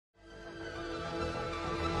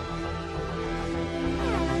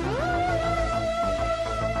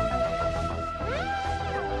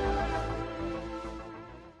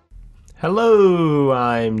Hello,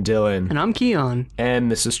 I'm Dylan. And I'm Keon.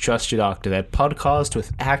 And this is Trust Your Doctor, that podcast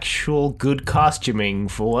with actual good costuming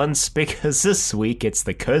for once, because this week it's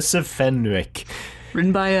The Curse of Fenric.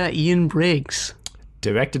 Written by Ian Briggs.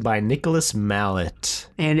 Directed by Nicholas Mallet.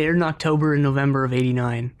 And aired in October and November of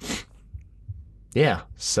 '89. Yeah,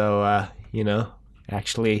 so,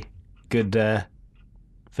 actually good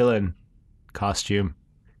villain costume.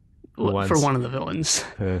 For one of the villains.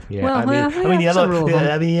 Yeah, Well,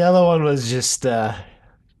 the other one was just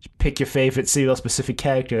pick your favorite serial-specific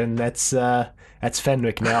character, and that's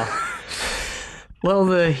Fenric now. Well,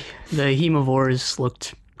 the Hemivores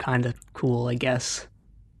looked kind of cool, I guess.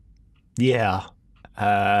 Yeah.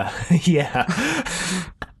 Yeah.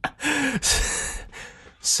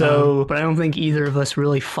 So... but I don't think either of us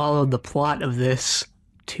really followed the plot of this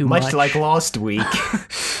too much. Much like last week.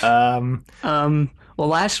 Well,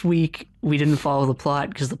 last week we didn't follow the plot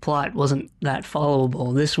because the plot wasn't that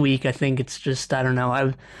followable. This week, I think it's just, I don't know,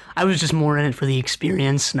 I was just more in it for the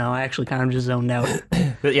experience. No, I actually kind of just zoned out.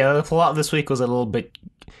 But yeah, the plot this week was a little bit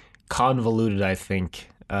convoluted, I think.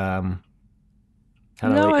 I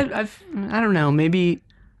don't know, maybe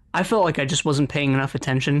I felt like I just wasn't paying enough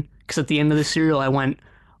attention because at the end of the serial I went,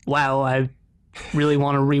 wow, I really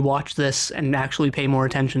want to rewatch this and actually pay more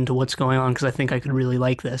attention to what's going on because I think I could really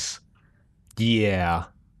like this. Yeah.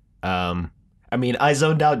 I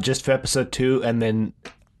zoned out just for episode 2, and then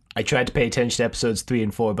I tried to pay attention to episodes 3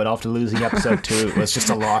 and 4, but after losing episode 2, it was just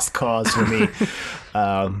a lost cause for me.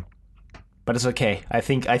 But it's okay. I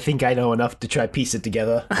think I know enough to try to piece it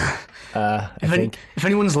together. If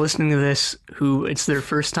anyone's listening to this who it's their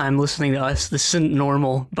first time listening to us, this isn't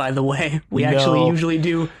normal, by the way. We actually usually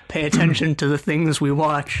do pay attention to the things we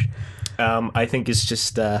watch. I think it's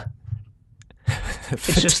just...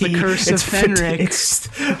 It's just the Curse of Fenric.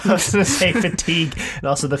 I was going to say fatigue, and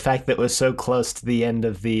also the fact that we're so close to the end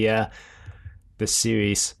of the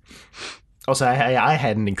series. Also, I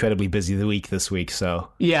had an incredibly busy week this week, so...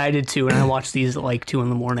 Yeah, I did too, and I watched these at like 2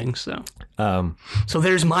 a.m, so... So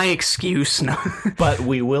there's my excuse. No. But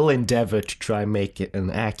we will endeavor to try and make it an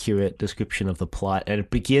accurate description of the plot, and it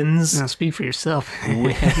begins... Now speak for yourself.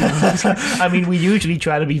 We usually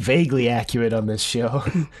try to be vaguely accurate on this show.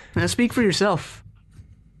 Now speak for yourself.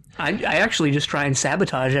 I actually just try and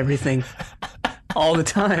sabotage everything all the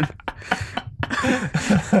time.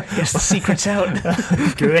 Guess the secret's out.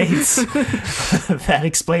 Great. That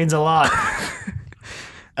explains a lot.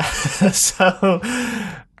 So,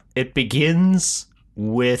 it begins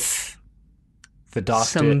with the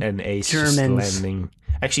Doctor and Ace just landing.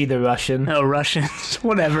 Actually, they're Russian. Oh, Russians.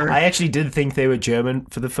 Whatever. I actually did think they were German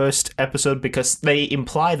for the first episode because they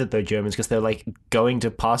imply that they're Germans because they're like going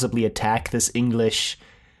to possibly attack this English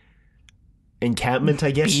encampment,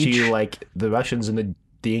 I guess. Like the Russians and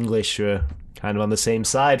the English are kind of on the same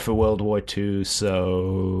side for World War II,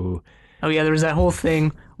 so... Oh yeah, there was that whole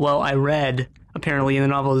thing, well, I read, apparently in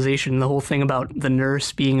the novelization, the whole thing about the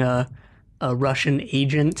nurse being a Russian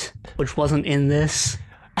agent, which wasn't in this.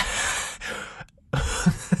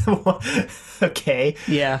 Okay.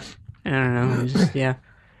 Yeah. I don't know, it was just, yeah.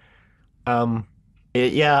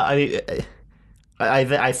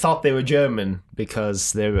 I thought they were German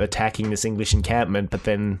because they were attacking this English encampment, but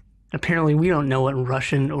then... Apparently we don't know what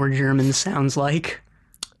Russian or German sounds like.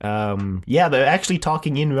 Yeah, they're actually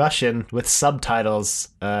talking in Russian with subtitles,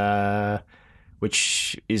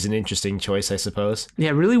 which is an interesting choice, I suppose.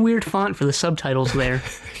 Yeah, really weird font for the subtitles there.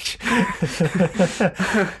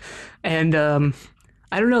 And,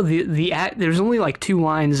 I don't know, there's only like 2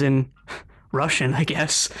 lines in Russian, I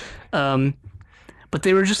guess. But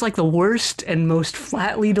they were just like the worst and most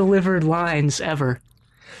flatly delivered lines ever.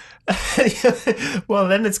 Well,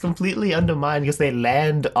 then it's completely undermined because they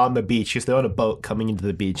land on the beach, because they're on a boat coming into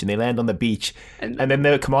the beach, and they land on the beach, and then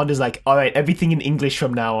their commander's like, all right, everything in English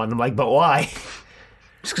from now on. I'm like, but why?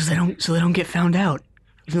 Just because they don't get found out,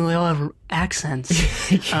 even though they all have accents.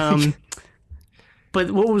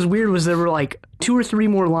 But what was weird was there were like 2 or 3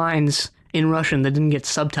 more lines in Russian that didn't get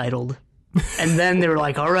subtitled, and then they were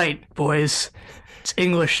like, all right, boys, it's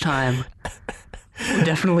English time. We're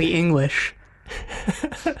definitely English.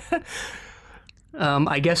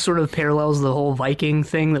 I guess sort of parallels the whole Viking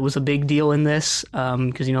thing that was a big deal in this,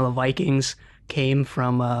 because the Vikings came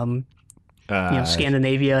from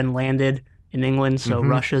Scandinavia and landed in England, so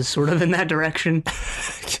Russia's sort of in that direction.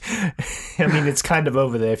 It's kind of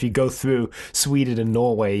over there. If you go through Sweden and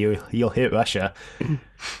Norway, you'll hit Russia.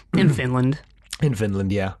 And Finland. In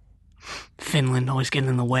Finland, yeah. Finland always getting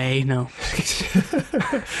in the way. No.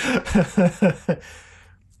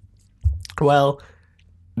 Well,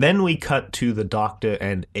 then we cut to the Doctor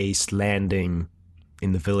and Ace landing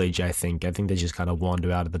in the village, I think. I think they just kind of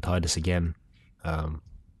wander out of the TARDIS again. And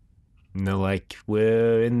they're like,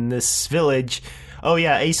 we're in this village. Oh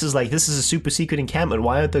yeah, Ace is like, this is a super secret encampment.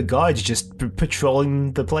 Why aren't the guards just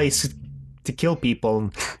patrolling the place to kill people?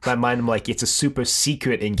 And in my mind, I'm like, it's a super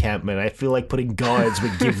secret encampment. I feel like putting guards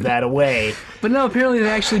would give that away. But no, apparently they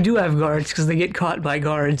actually do have guards because they get caught by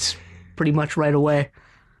guards pretty much right away.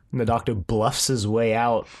 And the Doctor bluffs his way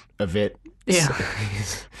out of it. Yeah. So he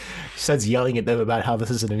starts yelling at them about how this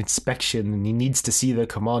is an inspection and he needs to see the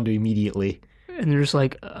commander immediately. And they're just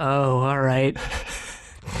like, oh, all right.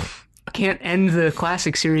 Can't end the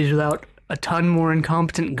classic series without a ton more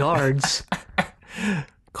incompetent guards.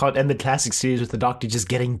 Can't end the classic series with the Doctor just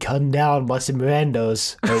getting gunned down by some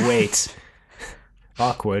randos. Oh, wait.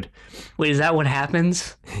 Awkward. Wait, is that what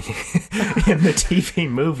happens? In the TV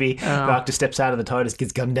movie, the Doctor steps out of the TARDIS,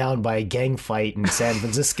 gets gunned down by a gang fight in San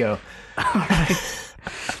Francisco. Alright.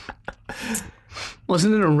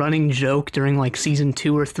 Wasn't it a running joke during like season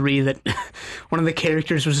 2 or 3 that one of the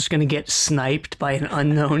characters was just going to get sniped by an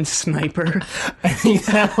unknown sniper? I think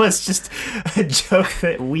that was just a joke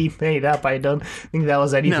that we made up. I don't think that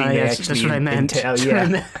was anything they actually that's what I meant.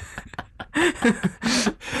 Yeah.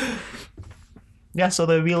 Yeah, so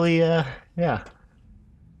they're really, yeah.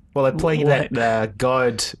 Well, they're playing that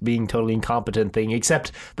guard being totally incompetent thing,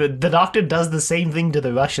 except the Doctor does the same thing to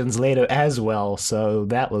the Russians later as well, so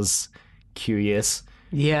that was curious.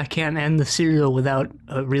 Yeah, can't end the serial without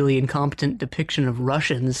a really incompetent depiction of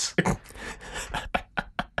Russians.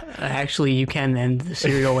 Actually, you can end the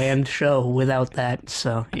serial and show without that,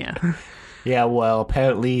 so yeah. Yeah, well,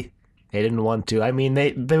 apparently they didn't want to. I mean,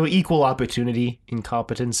 they were equal opportunity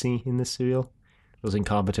incompetency in this serial. Those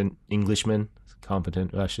incompetent Englishmen,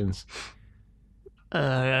 competent Russians.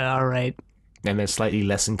 All right. And a slightly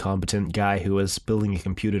less incompetent guy who was building a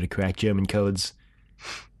computer to crack German codes.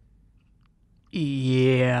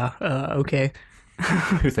 Yeah, okay.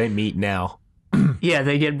 Who they meet now. Yeah,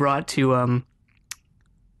 they get brought to,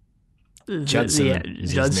 Judson.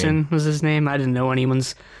 Judson was his name. I didn't know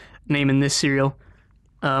anyone's name in this serial.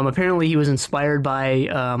 Apparently he was inspired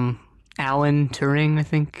by, Alan Turing, I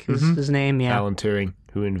think is his name. Yeah, Alan Turing,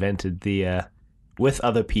 who invented the, with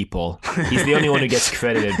other people. He's the only one who gets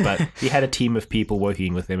credited, but he had a team of people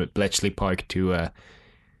working with him at Bletchley Park to,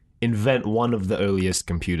 invent one of the earliest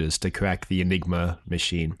computers to crack the Enigma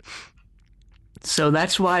machine. So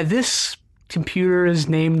that's why this computer is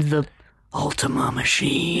named the Ultima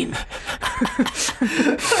machine.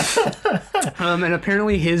 And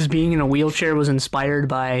apparently his being in a wheelchair was inspired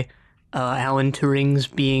by Alan Turing's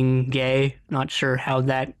being gay. Not sure how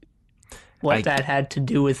that had to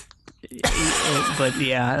do with it, but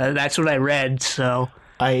yeah, that's what I read, so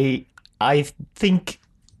I think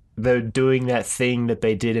they're doing that thing that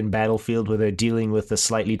they did in Battlefield where they're dealing with a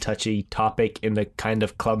slightly touchy topic in a kind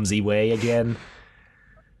of clumsy way again.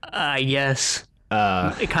 I guess.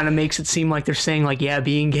 It kind of makes it seem like they're saying, like, yeah,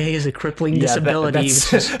 being gay is a crippling disability.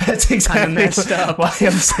 That's exactly messed up. why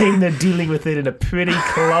I'm saying they're dealing with it in a pretty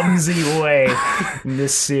clumsy way in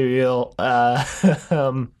this serial.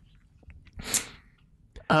 But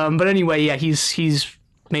anyway, yeah, he's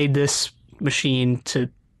made this machine to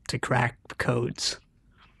crack codes.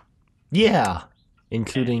 Yeah,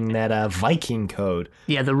 including that Viking code.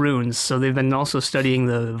 Yeah, the runes. So they've been also studying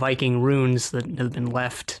the Viking runes that have been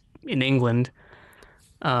left in England,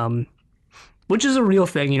 which is a real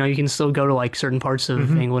thing. You know, you can still go to like certain parts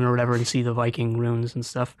of England or whatever and see the Viking runes and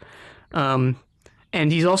stuff. And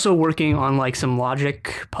he's also working on like some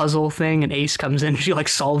logic puzzle thing, and Ace comes in and she like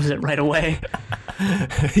solves it right away.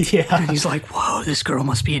 Yeah. And he's like, whoa, this girl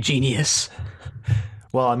must be a genius.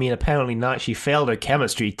 Well, I mean, apparently not. She failed her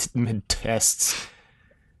chemistry tests.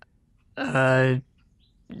 Yeah.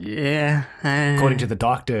 According to the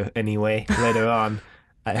Doctor, anyway, later on.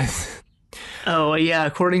 Oh, yeah,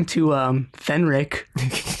 according to Fenric.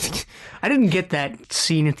 I didn't get that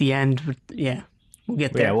scene at the end, but yeah, we'll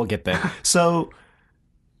get there. Yeah, we'll get there. So,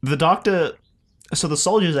 the Doctor... So the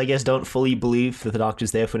soldiers, I guess, don't fully believe that the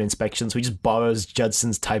Doctor's there for an inspection, so he just borrows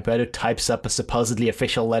Judson's typewriter, types up a supposedly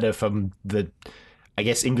official letter from the... I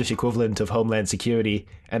guess, English equivalent of Homeland Security,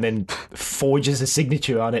 and then forges a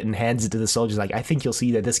signature on it and hands it to the soldiers like, I think you'll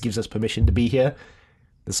see that this gives us permission to be here.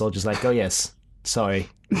 The soldier's like, oh yes, sorry.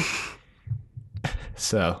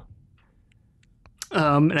 So.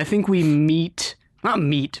 And I think we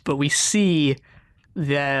but we see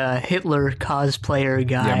the Hitler cosplayer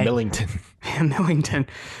guy. Yeah, Millington. Millington.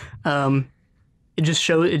 It just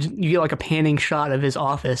shows, you get like a panning shot of his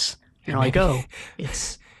office. You're like, oh,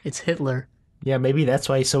 it's Hitler. Yeah, maybe that's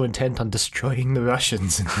why he's so intent on destroying the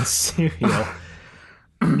Russians in this serial.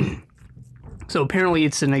 So apparently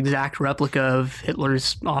it's an exact replica of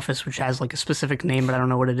Hitler's office, which has like a specific name, but I don't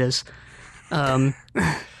know what it is. Um,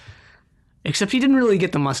 except he didn't really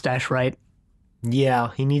get the mustache right.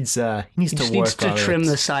 Yeah, he needs He to just needs work to on trim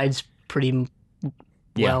the it. sides pretty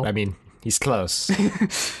Yeah, well. I mean, he's close.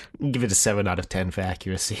 Give it a 7 out of 10 for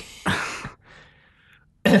accuracy.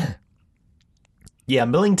 Yeah,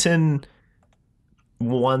 Millington's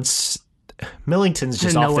I just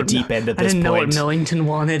didn't know off the what deep end at I this didn't know what point. Millington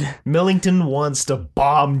wanted. Millington wants to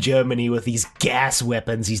bomb Germany with these gas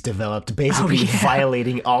weapons he's developed, basically Oh, yeah.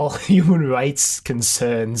 violating all human rights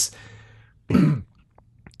concerns.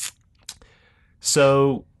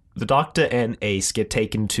 So the Doctor and Ace get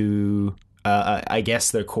taken to, I guess,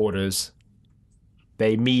 their quarters.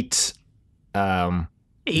 They meet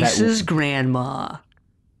Ace's grandma,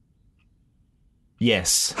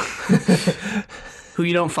 yes. who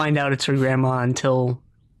you don't find out it's her grandma until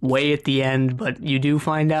way at the end, but you do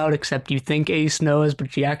find out, except you think Ace knows,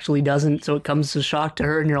 but she actually doesn't, so it comes as a shock to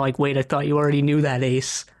her, and you're like, wait, I thought you already knew that,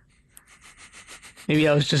 Ace. Maybe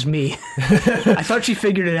that was just me. I thought she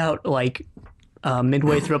figured it out, like,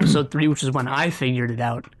 midway through episode 3, which is when I figured it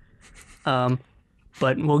out.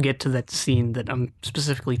 But we'll get to that scene that I'm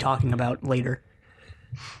specifically talking about later.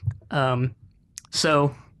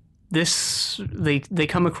 So this they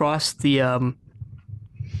come across the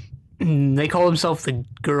they call themselves the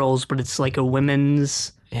girls, but it's like a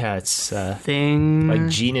women's Yeah, it's thing. like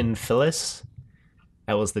Jean and Phyllis.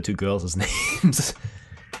 That was the two girls' names.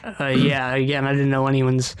 Yeah, again, I didn't know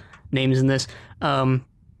anyone's names in this. But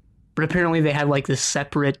apparently they had like this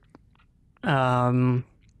separate like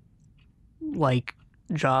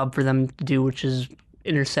job for them to do, which is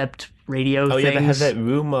intercept radio Oh things. yeah, they had that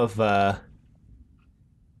room of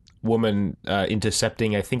woman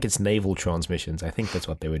intercepting. I think it's naval transmissions. I think that's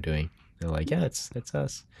what they were doing. They're like, yeah, that's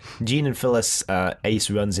us. Jean and Phyllis,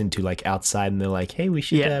 Ace runs into like outside, and they're like, hey, we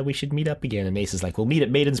should meet up again. And Ace is like, we'll meet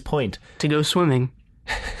at Maiden's Point to go swimming.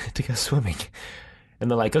 to go swimming.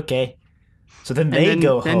 And they're like, okay. So then they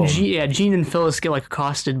go home. Jean and Phyllis get like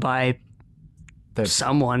accosted by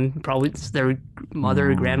someone, probably it's their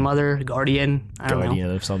mother, grandmother, guardian, I don't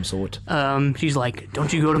know. Of some sort. She's like,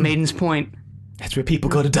 don't you go to Maiden's Point. That's where people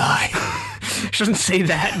go to die. She doesn't say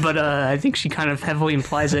that, but I think she kind of heavily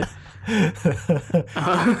implies it.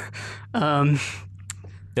 And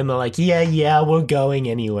they're like, yeah, we're going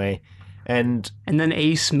anyway. And then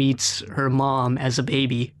Ace meets her mom as a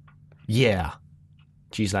baby. Yeah.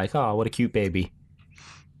 She's like, oh, what a cute baby.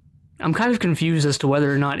 I'm kind of confused as to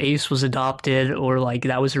whether or not Ace was adopted or like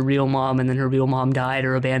that was her real mom and then her real mom died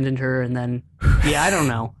or abandoned her and then... Yeah, I don't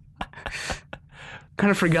know. Kind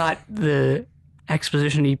of forgot the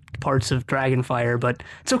exposition-y parts of Dragonfire, but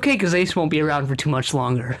it's okay because Ace won't be around for too much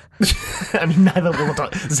longer. I mean, neither will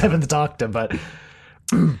Seventh Doctor, but...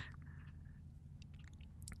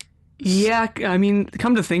 Yeah, I mean,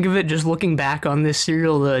 come to think of it, just looking back on this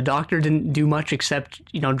serial, the Doctor didn't do much except,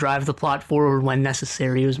 drive the plot forward when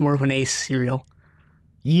necessary. It was more of an Ace serial.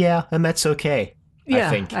 Yeah, and that's okay. Yeah, I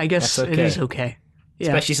think. I guess it is okay. Yeah.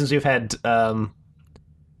 Especially since we've had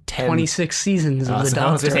 26 seasons of the Doctor.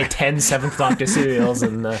 I was going to say 10 Seventh Doctor serials,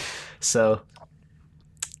 and so...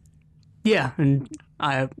 Yeah, and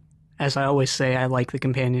as I always say, I like the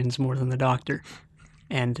companions more than the Doctor.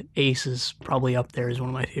 And Ace is probably up there as one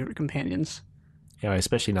of my favorite companions. Yeah,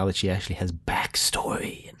 especially now that she actually has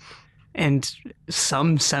backstory. And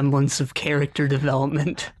some semblance of character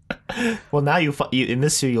development. Well, now you in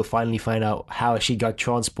this series, you'll finally find out how she got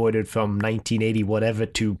transported from 1980 whatever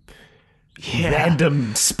to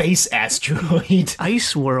random space asteroid.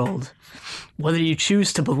 Ice World. Whether you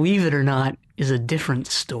choose to believe it or not is a different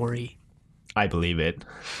story. I believe it.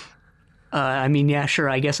 I mean, yeah, sure,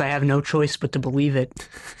 I guess I have no choice but to believe it.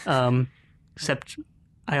 Except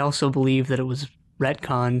I also believe that it was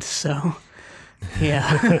retconned, so...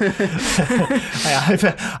 Yeah.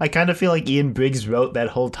 I kind of feel like Ian Briggs wrote that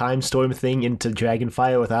whole time storm thing into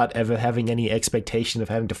Dragonfire without ever having any expectation of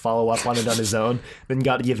having to follow up on it on his own. Then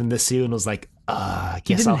got given this suit and was like, I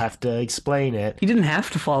guess I'll have to explain it. He didn't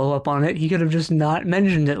have to follow up on it. He could have just not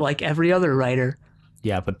mentioned it like every other writer.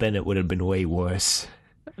 Yeah, but then it would have been way worse.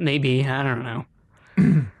 Maybe, I don't know.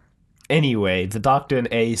 Anyway, the Doctor and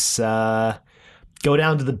Ace go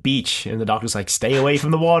down to the beach, and the Doctor's like, stay away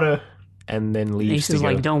from the water, and then leaves. Ace is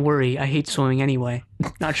like, don't worry, I hate swimming anyway.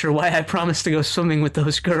 Not sure why I promised to go swimming with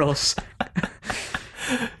those girls.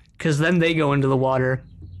 Because then they go into the water,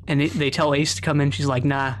 and they tell Ace to come in. She's like,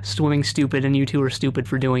 nah, swimming's stupid, and you two are stupid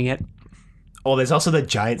for doing it. Oh, there's also the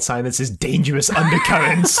giant sign that says dangerous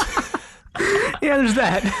undercurrents. Yeah, there's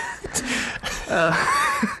that.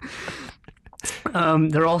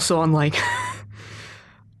 They're also on like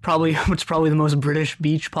It's probably the most British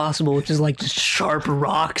beach possible, which is like just sharp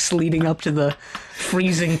rocks leading up to the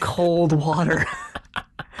freezing cold water.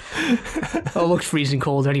 Oh, it looked freezing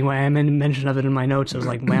cold anyway. I made mention of it in my notes. I was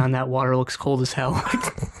like, man, that water looks cold as hell.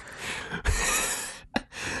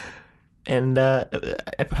 And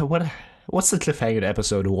what's the cliffhanger to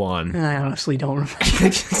episode 1? I honestly don't remember.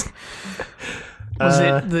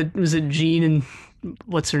 Was it Jean and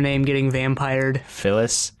what's her name getting vampired?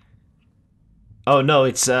 Phyllis? Oh no,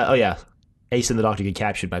 it's oh yeah, Ace and the Doctor get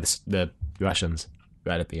captured by the Russians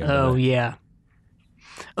right at the end. Oh yeah.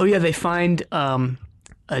 Oh yeah, they find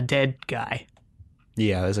a dead guy.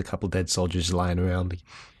 Yeah, there's a couple dead soldiers lying around.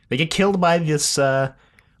 They get killed by this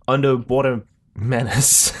underwater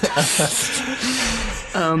menace.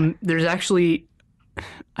 There's actually,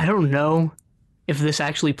 I don't know if this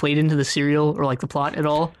actually played into the serial or like the plot at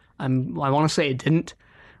all. I want to say it didn't,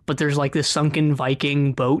 but there's like this sunken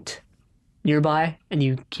Viking boat nearby, and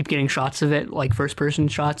you keep getting shots of it, like first-person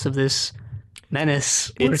shots of this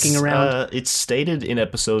menace lurking around. It's stated in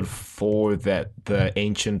episode 4 that the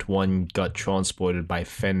Ancient One got transported by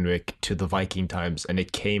Fenric to the Viking times, and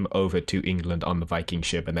it came over to England on the Viking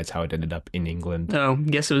ship, and that's how it ended up in England. Oh,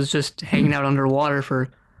 guess it was just hanging out underwater for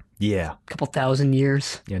a couple thousand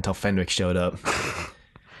years. Yeah, until Fenric showed up.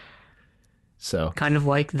 So kind of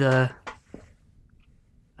like the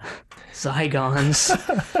Zygons.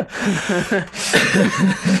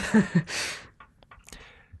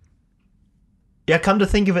 Yeah, come to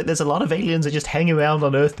think of it, there's a lot of aliens that just hang around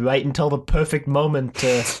on Earth right until the perfect moment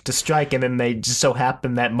to strike, and then they just so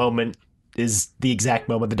happen that moment is the exact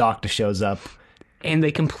moment the Doctor shows up. And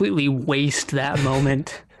they completely waste that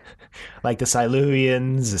moment. Like the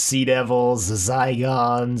Silurians, the Sea Devils, the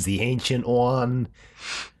Zygons, the Ancient One.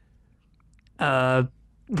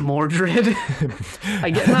 Mordred? I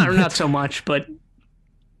guess not so much, but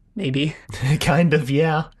maybe. Kind of,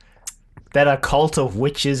 yeah. That cult of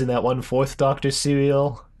witches in that one Fourth Doctor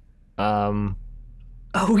serial. Oh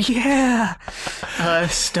yeah,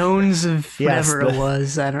 Stones of whatever it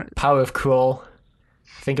was. I don't. Power of Kroll,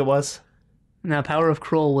 I think it was. No, Power of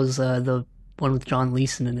Kroll was the one with John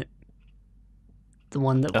Leeson in it. The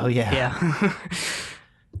one that. Oh yeah. Yeah.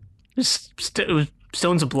 It was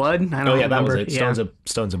Stones of Blood. I don't remember. That was it.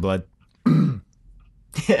 Stones of Blood.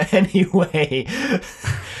 Anyway,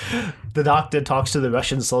 the Doctor talks to the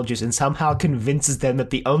Russian soldiers and somehow convinces them that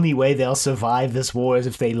the only way they'll survive this war is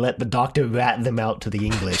if they let the Doctor rat them out to the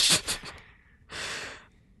English.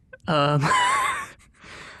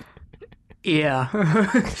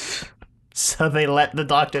 Yeah. So they let the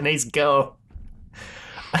Doctor and Ace go.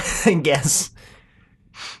 I guess.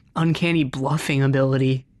 Uncanny bluffing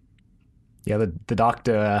ability. Yeah, the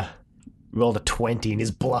Doctor rolled a 20 in his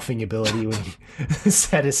bluffing ability when he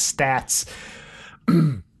set his stats.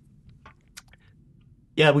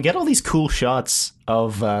 Yeah, we get all these cool shots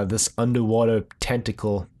of this underwater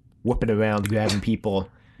tentacle whipping around, grabbing people.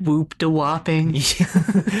 Whoop-de-whopping.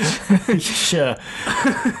 Sure.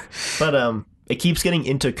 But it keeps getting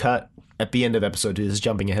intercut at the end of episode 2. This is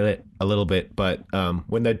jumping ahead a little bit, but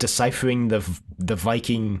when they're deciphering the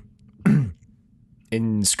Viking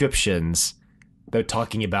inscriptions, they're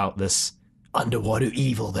talking about this underwater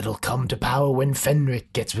evil that'll come to power when Fenric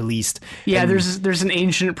gets released. Yeah, and there's an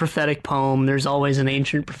ancient prophetic poem. There's always an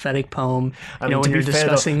ancient prophetic poem. When you're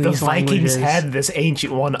discussing these languages. The Vikings had this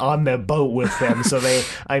ancient one on their boat with them, so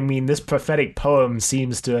this prophetic poem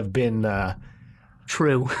seems to have been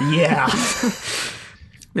true. Yeah.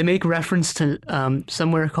 They make reference to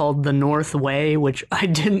somewhere called the North Way, which I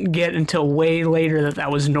didn't get until way later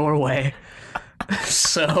that was Norway.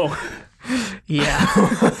 So,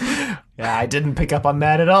 yeah. Yeah, I didn't pick up on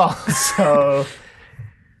that at all, so...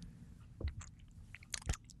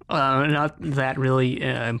 not that really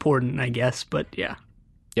important, I guess, but yeah.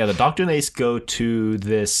 Yeah, the Doctor and Ace go to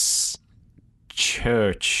this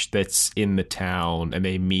church that's in the town, and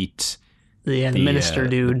they meet... the minister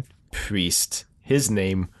dude. Priest. His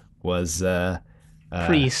name was...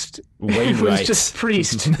 Priest. Wainwright. It was just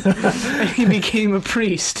priest. And he became a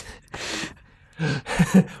priest.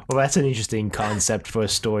 Well, that's an interesting concept for a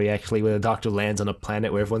story, actually, where the Doctor lands on a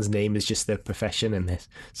planet where everyone's name is just their profession and there's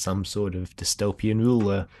some sort of dystopian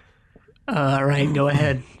ruler. All right, go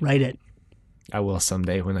ahead. Write it. I will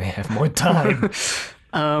someday when I have more time.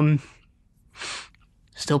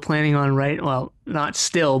 Still planning on writing, well, not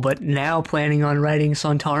still, but now planning on writing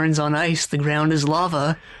Sontarans on Ice, The Ground is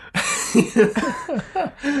Lava.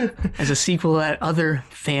 As a sequel to that other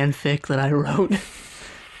fanfic that I wrote.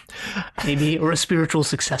 Maybe, or a spiritual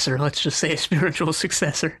successor. Let's just say a spiritual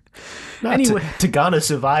successor. Anyway, Tagana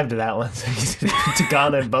survived that one.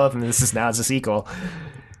 Tagana and both, and this is now as a sequel.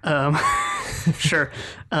 Sure.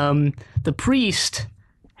 The priest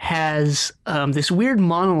has this weird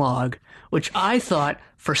monologue, which I thought,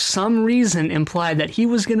 for some reason, implied that he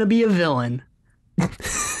was going to be a villain.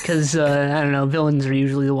 Because, I don't know, villains are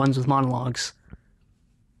usually the ones with monologues.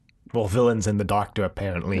 Well, villains and the Doctor,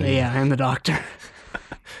 apparently. Yeah, and the Doctor.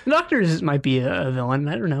 The Doctor might be a villain.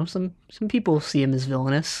 I don't know. Some people see him as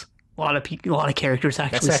villainous. A lot of characters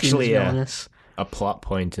actually see him as villainous. A plot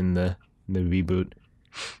point in the reboot.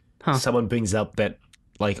 Huh. Someone brings up that,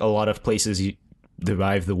 like, a lot of places you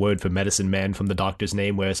derive the word for medicine man from the Doctor's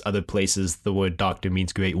name, whereas other places the word Doctor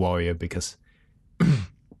means great warrior, because...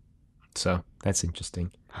 So, that's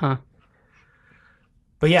interesting. Huh.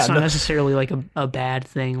 But yeah, it's not necessarily like a bad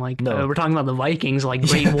thing. Like, no. We're talking about the Vikings. Like,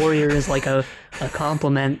 great warrior is like a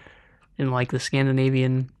compliment in like the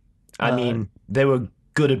Scandinavian. I mean, they were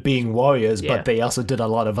good at being warriors, Yeah. but they also did a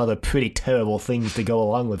lot of other pretty terrible things to go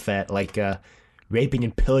along with that, like raping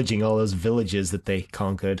and pillaging all those villages that they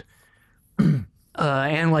conquered. And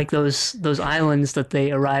like those islands that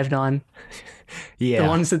they arrived on. Yeah. The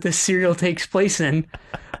ones that this serial takes place in.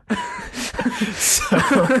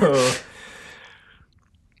 So,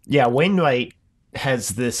 yeah, Wainwright has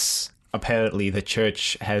this, apparently the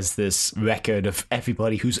church has this record of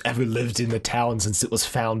everybody who's ever lived in the town since it was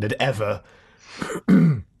founded ever.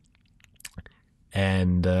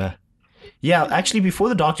 And, yeah, actually before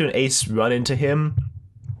the Doctor and Ace run into him,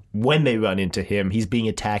 when they run into him, he's being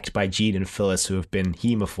attacked by Jean and Phyllis, who have been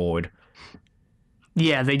hemophored.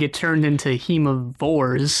 Yeah, they get turned into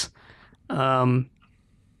hemivores,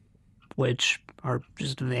 which are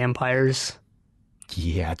just vampires.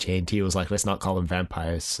 Yeah, J&T was like, let's not call them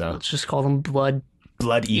vampires, so... Let's just call them blood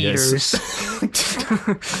eaters.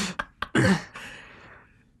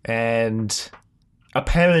 And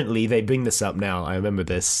apparently, they bring this up now, I remember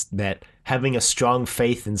this, that having a strong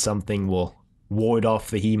faith in something will ward off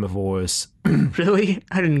the hemivores. Really?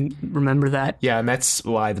 I didn't remember that. Yeah, and that's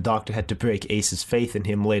why the Doctor had to break Ace's faith in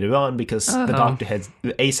him later on, because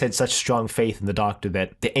Ace had such strong faith in the Doctor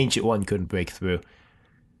that the Ancient One couldn't break through.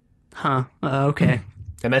 Huh. Okay.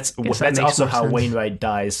 And that's also how Wainwright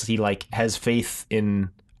dies. He, like, has faith in,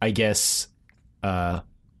 I guess, the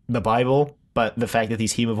Bible, but the fact that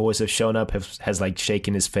these hemivores have shown up has like,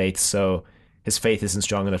 shaken his faith, so his faith isn't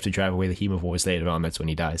strong enough to drive away the hemivores later on. That's when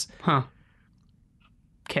he dies. Huh.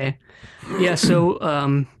 Okay. Yeah,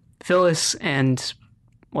 so Phyllis and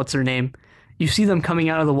what's her name? You see them coming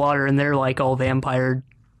out of the water and they're like all vampire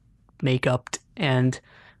makeup and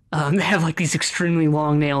they have like these extremely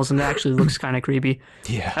long nails and it actually looks kind of creepy.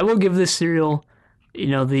 Yeah. I will give this serial,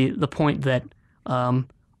 the point that a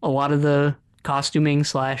lot of the costuming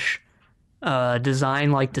 /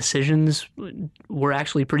 design like decisions were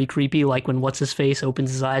actually pretty creepy, like when what's his face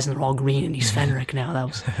opens his eyes and they're all green and he's Fenric now. That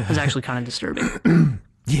was actually kind of disturbing.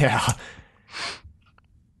 Yeah.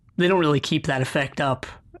 They don't really keep that effect up,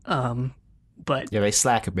 but... Yeah, they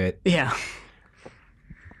slack a bit. Yeah.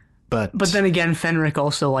 But then again, Fenric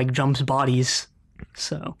also, like, jumps bodies,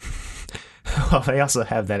 so... Well, they also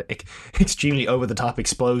have that extremely over-the-top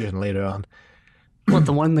explosion later on. What,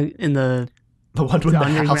 the one in the... The one when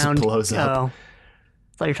the house blows up. Oh. I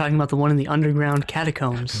thought you were talking about the one in the underground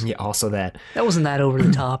catacombs. Yeah, also that. That wasn't that over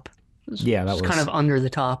the top. Yeah, that was... kind of under the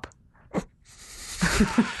top.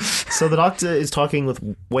 So the Doctor is talking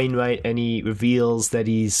with Wainwright and he reveals that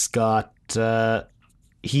he's got...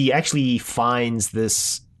 he actually finds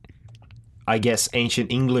this, I guess,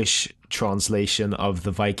 ancient English translation of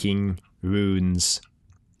the Viking runes.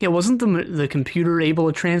 Yeah, wasn't the computer able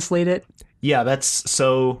to translate it? Yeah, that's...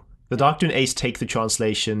 So the Doctor and Ace take the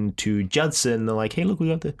translation to Judson. They're like, hey, look, we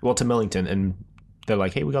got the... Well, to Millington. And they're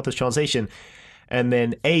like, hey, we got this translation. And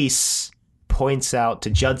then Ace points out to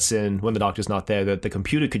Judson, when the Doctor's not there, that the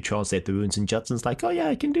computer could translate the runes. And Judson's like, oh, yeah,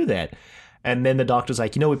 I can do that. And then the Doctor's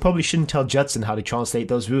like, we probably shouldn't tell Judson how to translate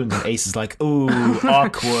those runes. And Ace is like, ooh,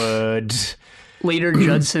 awkward. Later,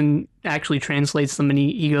 Judson actually translates them and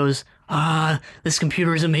he goes, this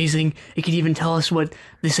computer is amazing. It can even tell us what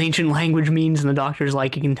this ancient language means. And the Doctor's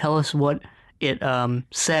like, it can tell us what it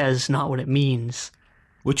says, not what it means.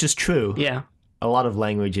 Which is true. Yeah. A lot of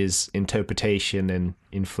language is interpretation and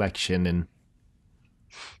inflection and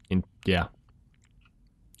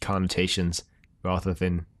connotations rather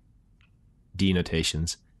than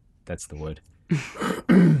denotations. That's the word.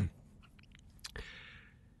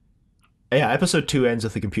 Yeah, episode 2 ends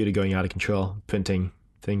with the computer going out of control, printing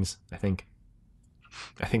things, I think.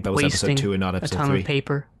 I think that was Wasting episode 2 and not episode 3. A ton of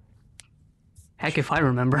paper. Heck, if I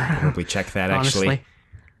remember. Probably check that, honestly.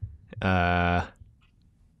 Actually.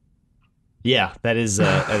 Yeah, that is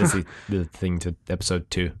the thing to episode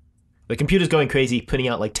 2. The computer's going crazy, putting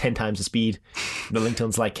out like 10 times the speed. The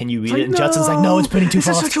Lincoln's like, can you read it? And No, Judson's like, no, it's printing too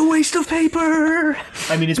fast. This is such a waste of paper.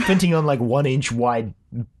 I mean, it's printing on like 1-inch wide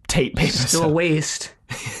tape paper. Still a waste.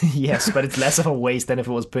 Yes, but it's less of a waste than if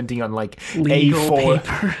it was printing on like Legal A4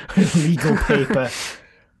 paper. legal paper.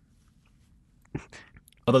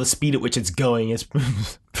 Although the speed at which it's going is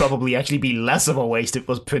probably actually be less of a waste if it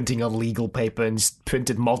was printing on legal paper and just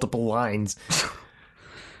printed multiple lines.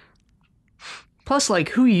 Plus, like,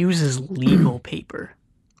 who uses legal paper?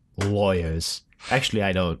 Lawyers. Actually,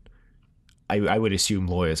 I don't. I would assume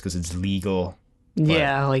lawyers because it's legal.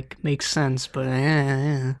 Yeah, like, makes sense, but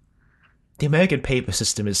The American paper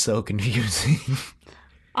system is so confusing.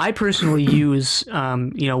 I personally use,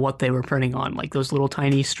 what they were printing on, like those little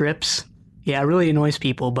tiny strips. Yeah, it really annoys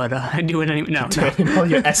people, but I do it anyway. No. All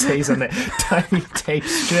your essays on that tiny tape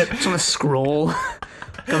strip. It's on a scroll.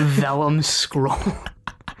 Like a vellum scroll.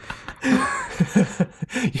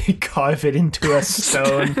 You carve it into a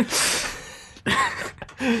stone.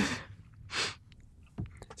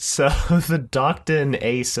 So the Doctor and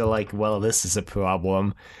Ace are like, well, this is a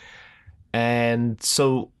problem. And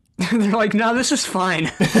so... They're like, no, this is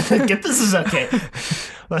fine. This is okay.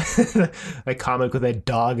 A comic with a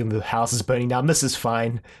dog and the house is burning down. This is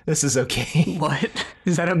fine. This is okay. What?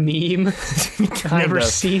 Is that a meme? I've never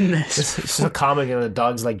seen this. It's a comic and the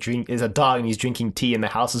dog's like is a dog and he's drinking tea and the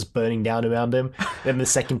house is burning down around him. Then the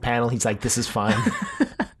second panel, he's like, this is fine.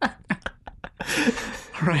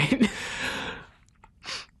 Right.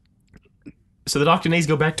 So the Doctor and Ace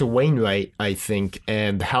go back to Wainwright, I think,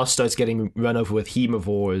 and the house starts getting run over with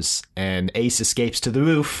herbivores, and Ace escapes to the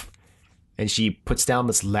roof, and she puts down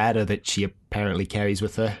this ladder that she apparently carries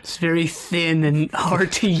with her. It's very thin and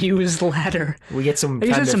hard to use ladder. We get some I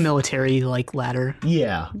guess it's a military like ladder.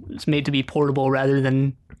 Yeah. It's made to be portable rather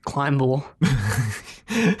than climbable.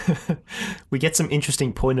 We get some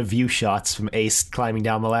interesting point of view shots from Ace climbing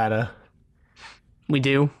down the ladder. We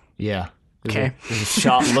do? Yeah. Okay. There's a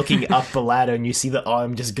shot looking up the ladder and you see the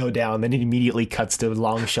arm just go down, then it immediately cuts to a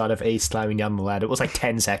long shot of Ace climbing down the ladder. It was like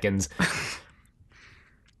 10 seconds.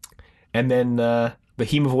 And then the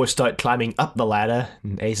herbivores start climbing up the ladder,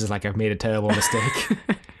 and Ace is like, I've made a terrible mistake.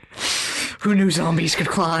 Who knew zombies could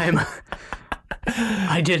climb?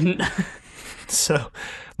 I didn't. So,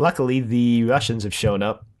 luckily, the Russians have shown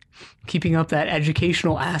up. Keeping up that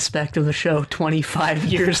educational aspect of the show 25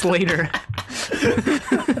 years later.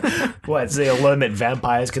 What, so they'll learn that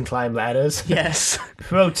vampires can climb ladders? Yes.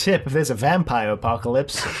 Pro tip, if there's a vampire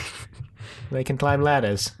apocalypse, they can climb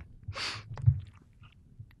ladders.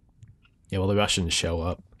 Yeah, well, the Russians show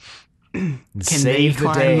up. Can Save they the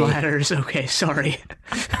climb day. ladders? Okay, sorry.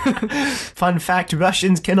 Fun fact,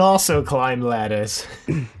 Russians can also climb ladders.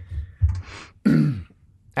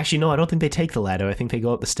 Actually, no, I don't think they take the ladder. I think they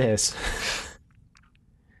go up the stairs.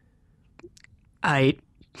 Well,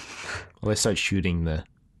 they start shooting the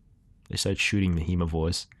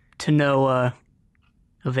herbivores. To no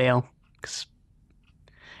avail. 'Cause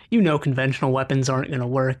conventional weapons aren't going to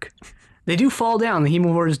work. They do fall down. The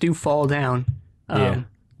herbivores do fall down. Yeah.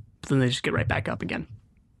 But then they just get right back up again.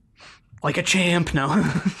 Like a champ, no.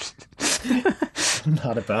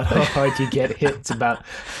 Not about how hard you get hit. It's about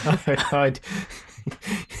how hard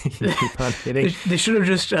you keep on hitting. They should have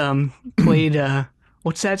just played,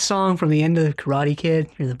 what's that song from the end of Karate Kid?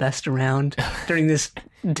 You're the best around. During this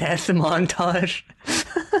death montage.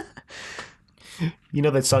 You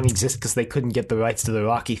know that song exists because they couldn't get the rights to the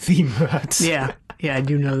Rocky theme, right? Yeah, I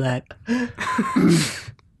do know that.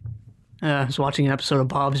 I was watching an episode of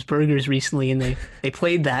Bob's Burgers recently, and they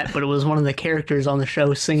played that, but it was one of the characters on the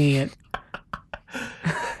show singing it.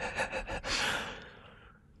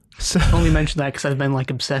 So, I only mention that because I've been like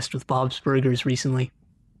obsessed with Bob's Burgers recently.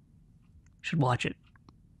 Should watch it.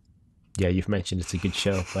 yeah, you've mentioned it's a good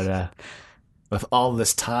show, but with all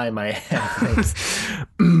this time I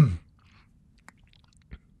have,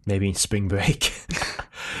 maybe spring break.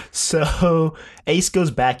 So Ace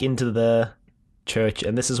goes back into the church,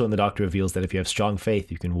 and this is when the Doctor reveals that if you have strong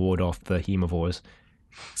faith, you can ward off the herbivores.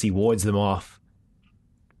 So he wards them off.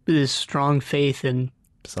 There's strong faith in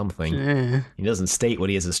Something. He doesn't state what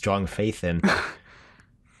he has a strong faith in.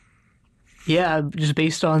 Yeah, just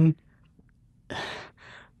based on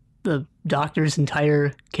the Doctor's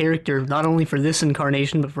entire character, not only for this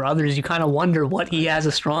incarnation, but for others, you kind of wonder what he has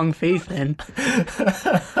a strong faith in.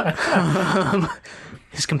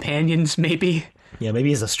 His companions, maybe? Yeah, maybe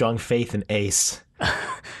he has a strong faith in Ace.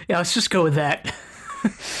 Yeah, let's just go with that.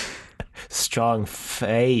 Strong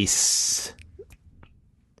face.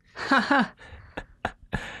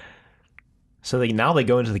 So now they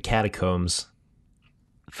go into the catacombs.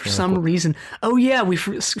 For some reason. Oh yeah, we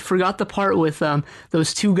forgot the part with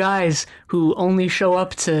those two guys who only show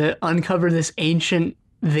up to uncover this ancient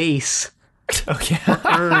vase Oh or yeah.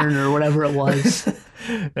 urn or whatever it was.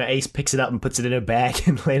 Ace picks it up and puts it in a bag,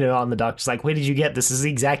 and later on the doctor's like, where did you get this? This is the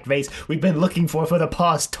exact vase we've been looking for the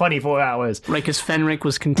past 24 hours. Right, because Fenric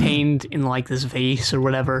was contained in like this vase or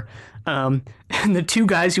whatever. And the two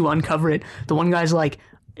guys who uncover it, the one guy's like,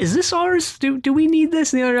 is this ours? Do we need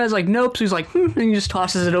this? And the other guy's like, nope. So he's like, and he just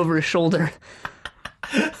tosses it over his shoulder.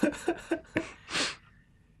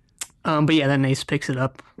 But yeah, then Ace picks it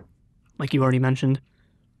up, like you already mentioned.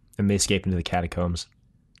 And they escape into the catacombs.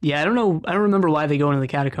 Yeah, I don't know. I don't remember why they go into the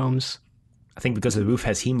catacombs. I think because the roof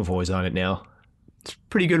has hemovores on it now. It's a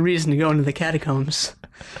pretty good reason to go into the catacombs.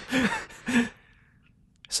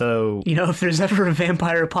 So, You know, if there's ever a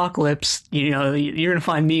vampire apocalypse, you know, you're going to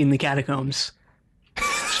find me in the catacombs.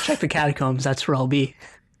 Just check the catacombs. That's where I'll be.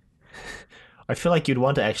 I feel like you'd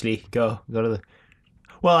want to actually go to the...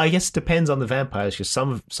 Well, I guess it depends on the vampires, because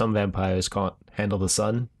some vampires can't handle the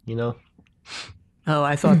sun, you know? Oh,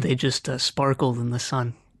 I thought they just sparkled in the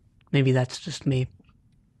sun. Maybe that's just me.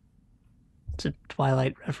 It's a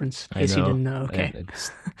Twilight reference, in case you didn't know. Okay.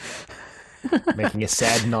 It's making a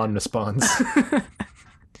sad non-response.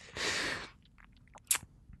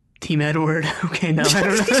 Team Edward. Okay, no, I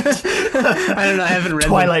don't know. I don't know. I haven't read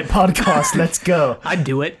Twilight podcast, let's go. I'd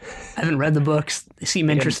do it. I haven't read the books. They seem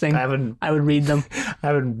interesting. I would read them. I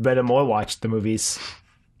haven't read them or watched the movies.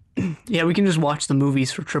 Yeah, we can just watch the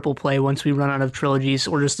movies for triple play once we run out of trilogies,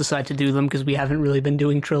 or just decide to do them because we haven't really been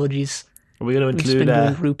doing trilogies. Are we going to We've just include been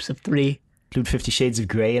doing groups of 3. include 50 Shades of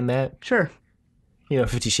Grey in that? Sure. You know,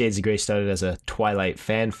 50 Shades of Grey started as a Twilight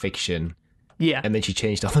fan fiction, Yeah. and then she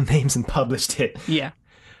changed all the names and published it. Yeah.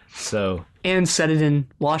 So, And set it in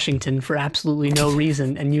Washington for absolutely no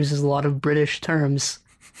reason and uses a lot of British terms.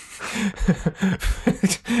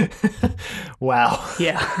 wow,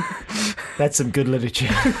 Yeah. that's some good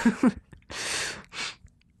literature.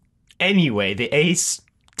 Anyway, the Ace,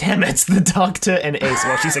 damn it's the Doctor and Ace.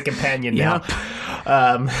 Well, she's a companion now.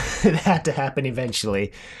 It had to happen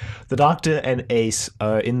eventually. The Doctor and Ace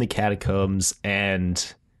are in the catacombs,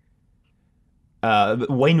 and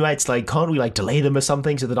Wainwright's like, can't we like delay them or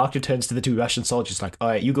something? So the Doctor turns to the 2 Russian soldiers like, all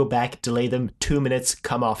right, you go back, delay them 2 minutes,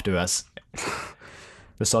 come after us.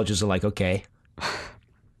 The soldiers are like, okay.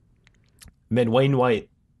 And then Wainwright,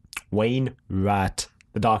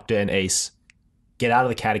 the Doctor and Ace get out of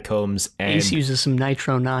the catacombs, and Ace uses some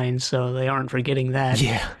Nitro 9, so they aren't forgetting that.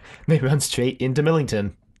 yeah, they run straight into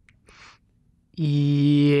Millington,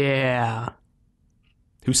 Yeah.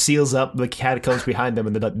 who seals up the catacombs behind them,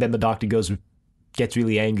 and then the Doctor gets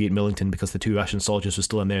really angry at Millington because the 2 Russian soldiers were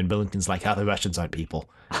still in there, and Millington's like, the Russians aren't people.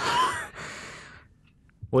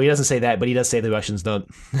 Well, he doesn't say that, but he does say the Russians don't.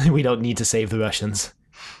 We don't need to save the Russians.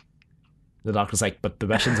 The Doctor's like, but the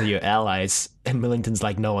Russians are your allies. And Millington's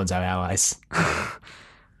like, no one's our allies.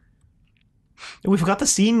 We forgot the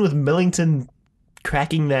scene with Millington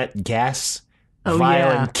cracking that gas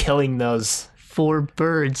vial and killing those 4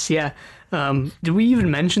 birds, yeah. Did we even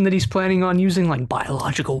mention that he's planning on using, like,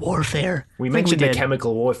 biological warfare? We mentioned the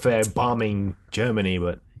chemical warfare bombing Germany,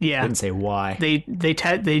 but didn't say why.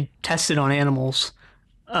 They tested on animals.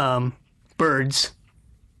 Birds,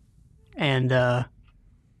 and the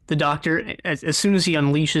Doctor, as soon as he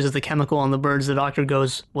unleashes the chemical on the birds, the Doctor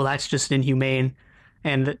goes, well, that's just inhumane.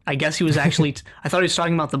 And I guess he was actually I thought he was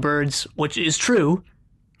talking about the birds, which is true.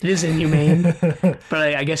 It is inhumane.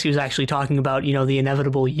 But I guess he was actually talking about, you know, the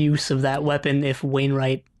inevitable use of that weapon if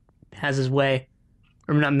Wainwright has his way.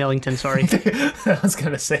 Or not Millington, sorry. I was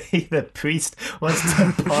gonna say the priest wants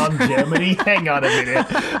to bomb Germany. Hang on a minute.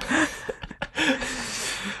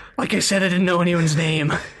 Like I said, I didn't know anyone's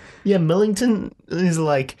name. Yeah, Millington is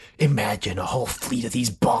like, imagine a whole fleet of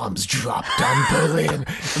these bombs dropped on Berlin.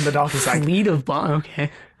 And the Doctor's like, Fleet of bombs,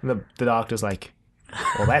 okay. And the Doctor's like,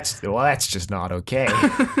 well, that's just not okay.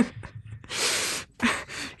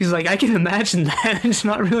 He's like, I can imagine that. It's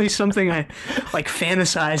not really something I like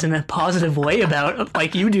fantasize in a positive way about,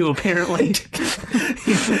 like you do apparently.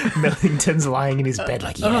 Millington's lying in his bed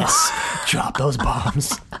like, yes, drop those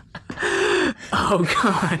bombs. Oh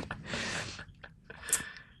God.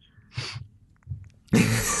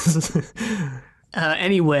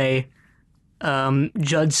 Anyway,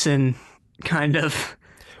 Judson kind of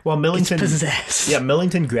Millington gets possessed. Yeah,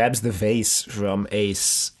 Millington grabs the vase from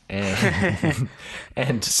Ace and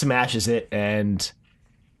and smashes it, and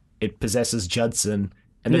it possesses Judson.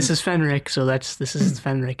 And this is Fenric, so this is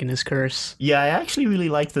Fenric and his curse. Yeah, I actually really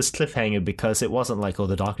liked this cliffhanger because it wasn't like, oh,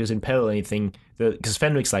 the Doctor's in peril or anything. Because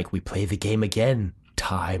Fenric's like, we play the game again.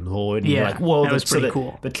 Time Lord. And Yeah, you're like, whoa, that was pretty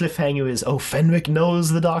cool. The cliffhanger is, oh, Fenric knows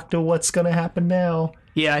the Doctor, what's gonna happen now?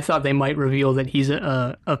 Yeah, I thought they might reveal that he's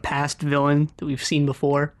a past villain that we've seen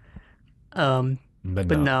before.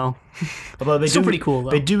 But no. Although Still pretty cool, though.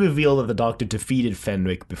 They do reveal that the Doctor defeated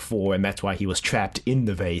Fenric before, and that's why he was trapped in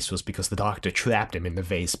the vase, was because the Doctor trapped him in the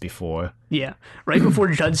vase before. Yeah. Right before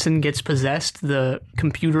Judson gets possessed, the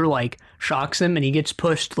computer, like, shocks him, and he gets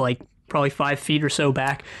pushed, like, probably 5 feet or so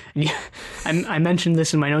back. And I mentioned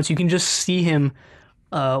this in my notes. You can just see him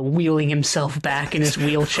wheeling himself back in his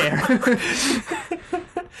wheelchair.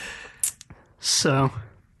 So,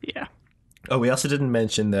 yeah. Oh, we also didn't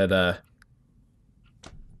mention that,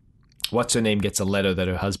 what's-her-name gets a letter that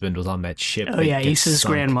her husband was on that ship. Oh, yeah, Ace's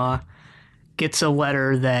grandma gets a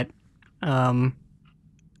letter that her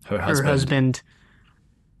husband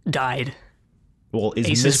died. Well, is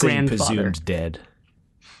Ace's missing, grandfather. presumed dead.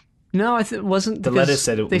 No, it wasn't. The letter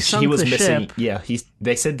said he was missing. Ship. Yeah,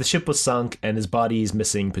 they said the ship was sunk and his body is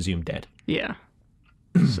missing, presumed dead. Yeah.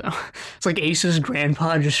 So it's like Ace's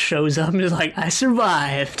grandpa just shows up and is like, I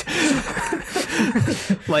survived.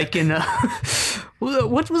 Like in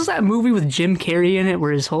what was that movie with Jim Carrey in it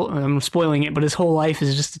where his whole, I'm spoiling it, but his whole life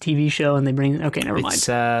is just a TV show and they bring, okay, never mind. It's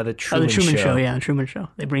the Truman Show. Yeah, the Truman Show.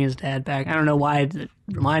 They bring his dad back. I don't know why it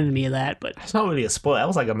reminded me of that, but it's not really a spoil. That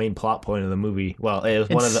was like a main plot point of the movie. Well, it was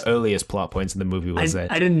one of the earliest plot points in the movie. I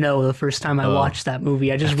didn't know the first time I watched that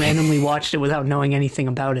movie. I just randomly watched it without knowing anything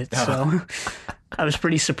about it. So I was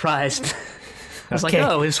pretty surprised. I was like,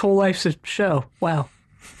 oh, his whole life's a show. Wow.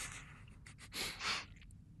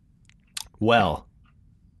 Well,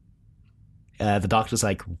 the Doctor's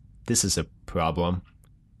like, this is a problem.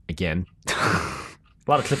 Again. A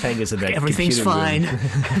lot of cliffhangers in that Everything's computer fine. room.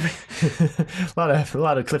 a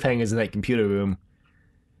lot of cliffhangers in that computer room.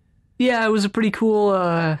 Yeah, it was a pretty cool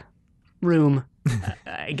room,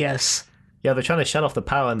 I guess. Yeah, they're trying to shut off the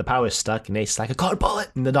power and the power's stuck and Ace's like, I can't pull it.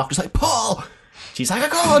 And the Doctor's like, pull! She's like, I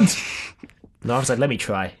can't! And the Doctor's like, let me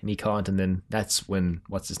try. And he can't, and then that's when,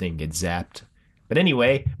 what's-his-name gets zapped. But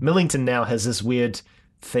anyway, Millington now has this weird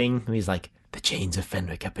thing, and he's like, the chains of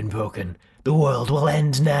Fenric have been broken. The world will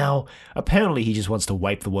end now. Apparently he just wants to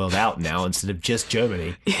wipe the world out now instead of just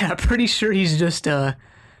Germany. Yeah, pretty sure he's just out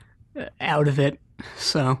of it,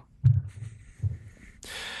 so...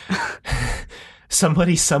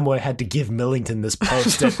 Somebody somewhere had to give Millington this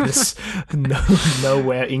post at this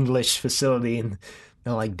nowhere English facility, and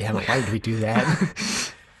they're like, damn it, why did we do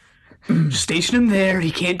that? Station him there,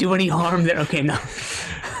 he can't do any harm there. Okay, no.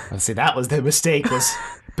 See, that was their mistake, was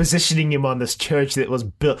positioning him on this church that was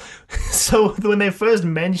built. So when they first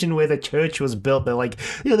mentioned where the church was built, they're like,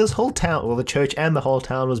 this whole town, well, the church and the whole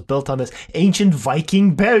town was built on this ancient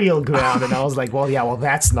Viking burial ground. And I was like, well,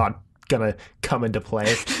 that's not gonna come into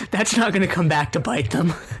play. That's not gonna come back to bite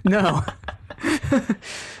them. No.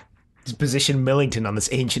 Just position Millington on this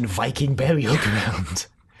ancient Viking burial ground.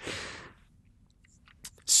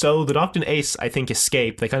 So the Doctor and Ace, I think,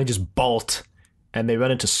 escape. They kind of just bolt, and they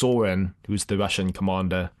run into Soren, who's the Russian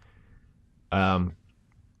commander.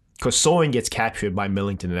 Because Soren gets captured by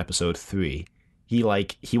Millington in episode 3. He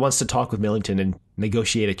wants to talk with Millington and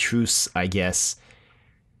negotiate a truce, I guess.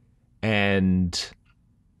 And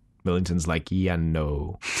Millington's like, yeah,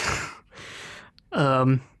 no.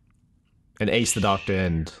 And Ace, the Doctor,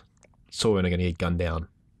 and Soren are going to get gunned down.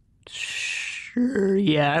 Sure,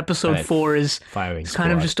 yeah. Episode 4 is firing squad.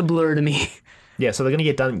 Kind of just a blur to me. Yeah, so they're going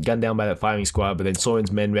to get gunned down by that firing squad, but then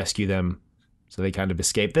Soren's men rescue them, so they kind of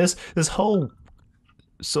escape. There's this whole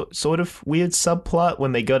sort of weird subplot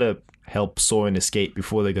when they got to help Soren escape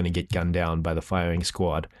before they're going to get gunned down by the firing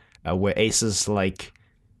squad, where Ace is like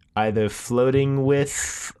either floating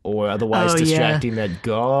with or otherwise distracting that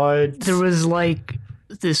guard. There was like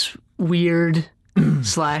this weird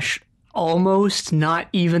slash almost not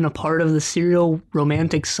even a part of the serial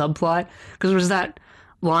romantic subplot, because there was that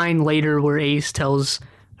line later where Ace tells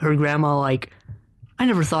her grandma, like, I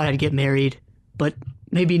never thought I'd get married, but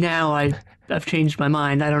maybe now I've changed my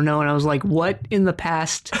mind. I don't know. And I was like, what in the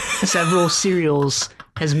past several serials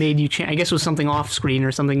has made you change? I guess it was something off screen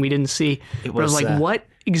or something we didn't see. But I was like, what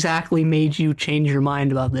exactly made you change your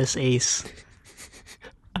mind about this, Ace?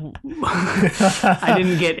 I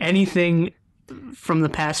didn't get anything from the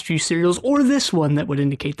past few serials or this one that would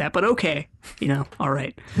indicate that, but okay, all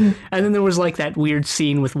right. And then there was like that weird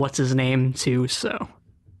scene with what's his name too, so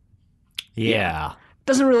yeah.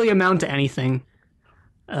 Doesn't really amount to anything.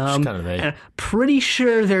 Kind of pretty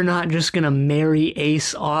sure they're not just gonna marry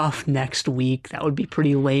Ace off next week. That would be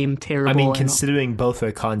pretty lame, terrible. I mean, considering both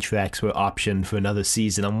their contracts were optioned for another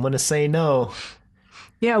season, I'm gonna say no.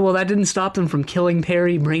 Yeah, well, that didn't stop them from killing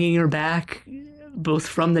Perry, bringing her back, both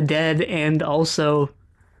from the dead and also,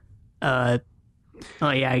 oh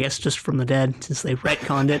yeah, I guess just from the dead since they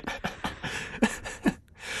retconned it.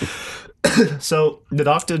 So the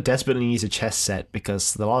Doctor desperately needs a chess set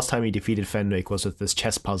because the last time he defeated Fenric was with this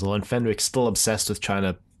chess puzzle, and Fenric's still obsessed with trying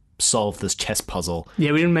to solve this chess puzzle.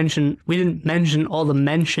 Yeah, we didn't mention all the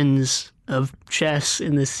mentions of chess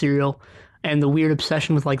in this serial, and the weird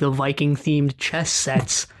obsession with like the Viking themed chess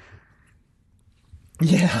sets.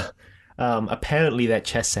 Yeah. Apparently that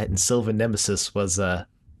chess set in Silver Nemesis was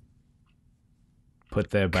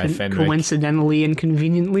put there by Fenric. Coincidentally and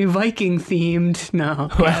conveniently Viking themed. No,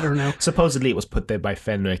 well, I don't know. Supposedly it was put there by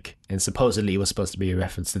Fenric, and supposedly it was supposed to be a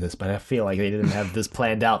reference to this, but I feel like they didn't have this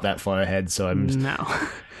planned out that far ahead, so I'm just... No.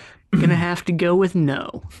 Gonna have to go with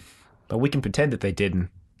no. But we can pretend that they didn't.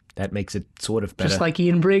 That makes it sort of better. Just like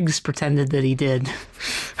Ian Briggs pretended that he did.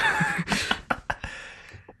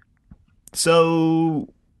 So,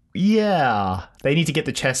 yeah. They need to get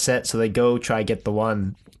the chess set, so they go try get the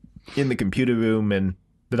one in the computer room, and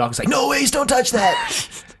the Doctor's like, no, Ace, don't touch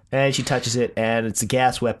that! And she touches it, and it's a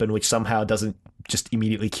gas weapon, which somehow doesn't just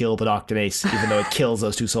immediately kill the Doctor and Ace, even though it kills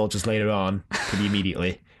those two soldiers later on pretty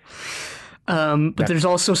immediately. But there's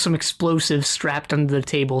also some explosives strapped under the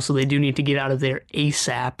table, so they do need to get out of there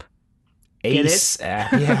ASAP.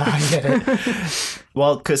 ASAP? Yeah, I get it.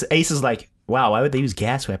 Well, because Ace is like, wow, why would they use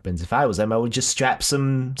gas weapons? If I was them, I would just strap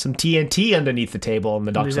some TNT underneath the table. And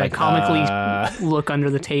the Doctor's like, comically look under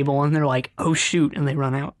the table, and they're like, oh shoot, and they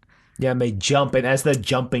run out. Yeah, and they jump, and as they're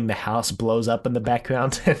jumping, the house blows up in the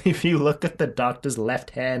background. And if you look at the Doctor's left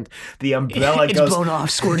hand, the umbrella it's blown off,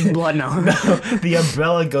 squirting blood now. No, the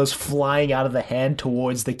umbrella goes flying out of the hand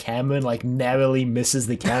towards the camera and like narrowly misses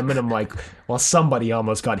the camera. And I'm like, well, somebody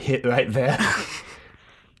almost got hit right there.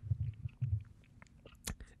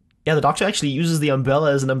 Yeah, the Doctor actually uses the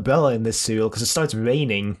umbrella as an umbrella in this serial because it starts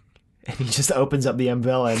raining. And he just opens up the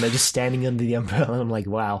umbrella, and they're just standing under the umbrella. And I'm like,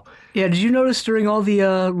 wow. Yeah, did you notice during all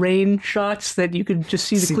the rain shots that you could just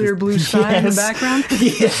see the clear blue sky in the background?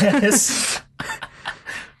 Yes.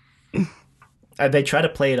 And they try to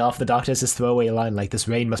play it off. The Doctor has this throwaway line like, this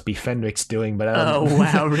rain must be Fenric's doing, but I don't know. Oh,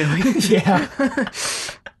 wow, really? Yeah.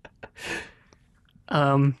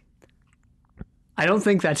 I don't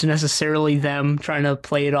think that's necessarily them trying to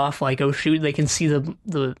play it off like, oh shoot, they can see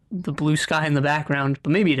the blue sky in the background,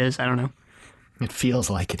 but maybe it is, I don't know. It feels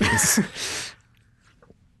like it is.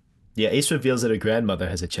 Yeah, Ace reveals that her grandmother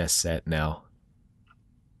has a chess set now.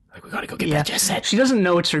 Like, we gotta go get that chess set. She doesn't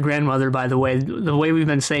know it's her grandmother, by the way. The way we've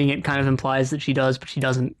been saying it kind of implies that she does, but she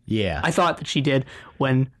doesn't. Yeah. I thought that she did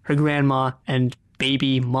when her grandma and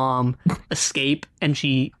baby mom escape, and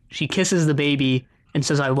she kisses the baby and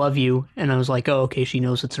says, I love you. And I was like, oh, okay, she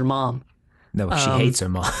knows it's her mom. No, she hates her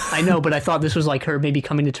mom. I know, but I thought this was like her maybe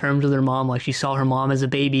coming to terms with her mom. Like she saw her mom as a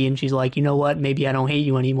baby and she's like, you know what? Maybe I don't hate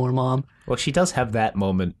you anymore, Mom. Well, she does have that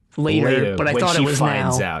moment later but I thought it was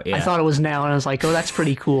now. Yeah. I thought it was now, and I was like, oh, that's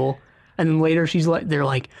pretty cool. And then later they're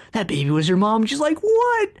like, that baby was your mom. And she's like,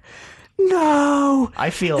 what? No.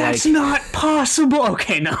 I feel that's not possible.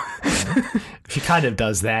 Okay, no. She kind of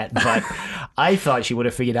does that, but I thought she would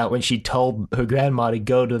have figured out when she told her grandma to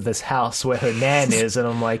go to this house where her nan is, and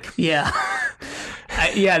I'm like... Yeah.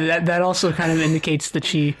 That also kind of indicates that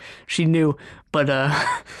she knew, but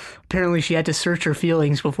apparently she had to search her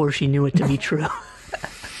feelings before she knew it to be true.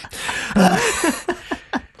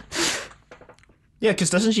 Yeah, because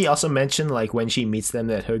doesn't she also mention, like, when she meets them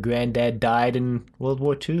that her granddad died in World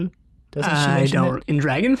War II? Doesn't she mention that? In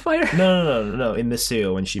Dragonfire? No. In this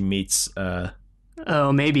serial, when she meets...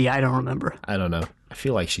 Oh, maybe. I don't remember. I don't know. I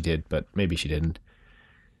feel like she did, but maybe she didn't.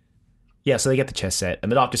 Yeah, so they get the chess set,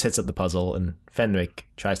 and the Doctor sets up the puzzle, and Fenric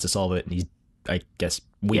tries to solve it, and he's, I guess,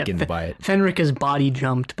 weakened by it. Fenric is body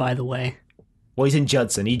jumped, by the way. Well, he's in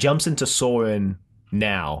Judson. He jumps into Soren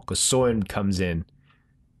now, because Soren comes in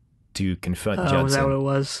to confront Judson. Oh, is that what it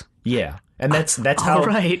was? Yeah. And that's how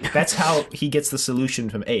right. That's how he gets the solution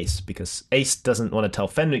from Ace, because Ace doesn't want to tell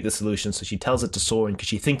Fenric the solution, so she tells it to Soren because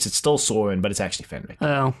she thinks it's still Soren, but it's actually Fenric.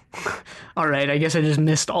 Oh. All right, I guess I just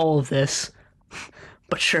missed all of this.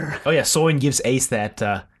 But sure. Oh yeah, Soren gives Ace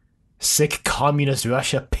that sick communist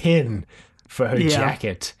Russia pin for her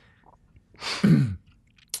jacket.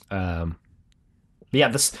 Yeah,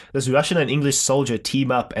 this Russian and English soldier team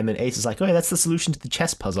up, and then Ace is like, oh yeah, that's the solution to the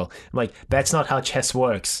chess puzzle. I'm like, that's not how chess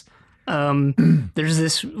works. There's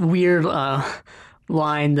this weird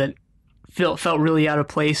line that felt really out of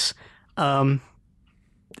place, where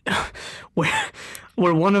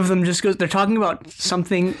one of them just goes, they're talking about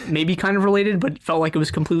something maybe kind of related, but felt like it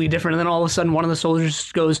was completely different, and then all of a sudden one of the soldiers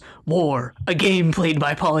just goes, war, a game played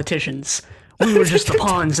by politicians, we were just the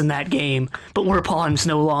pawns in that game, but we're pawns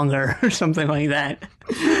no longer, or something like that.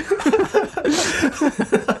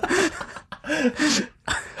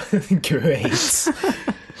 Great.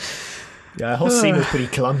 Yeah, the whole scene was pretty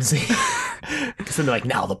clumsy. Because then they're like,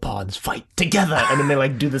 now the pawns fight together. And then they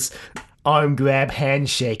like do this arm grab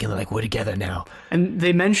handshake and they're like, we're together now. And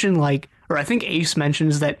they mention like, or I think Ace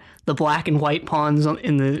mentions that the black and white pawns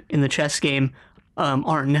in the chess game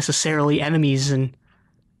aren't necessarily enemies, and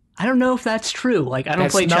I don't know if that's true. Like, I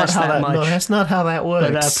don't play chess that much. No, that's not how that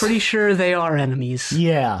works. But I'm pretty sure they are enemies.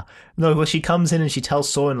 Yeah. No, well, she comes in and she tells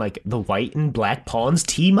Soren, like, the white and black pawns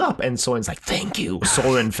team up. And Soren's like, thank you,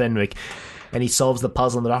 Soren Fenric. And he solves the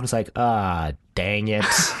puzzle, and the doctor's like, dang it.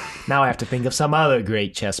 Now I have to think of some other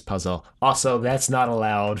great chess puzzle. Also, that's not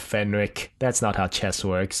allowed, Fenric. That's not how chess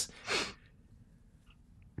works.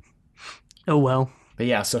 Oh, well. But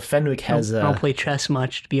yeah, so Fenric has I don't play chess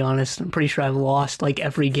much, to be honest. I'm pretty sure I've lost like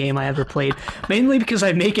every game I ever played. Mainly because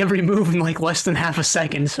I make every move in like less than half a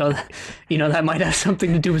second, so that might have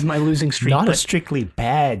something to do with my losing streak. Not a strictly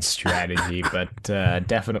bad strategy, but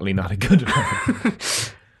definitely not a good one.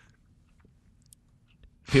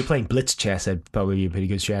 If you're playing blitz chess, that'd probably be a pretty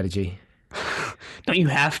good strategy. Don't you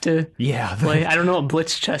have to? Yeah. Play? I don't know what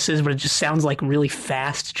blitz chess is, but it just sounds like really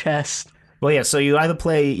fast chess. Well, yeah. So you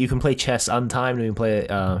can play chess untimed,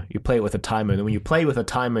 or you play it with a timer. And when you play with a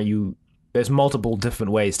timer, there's multiple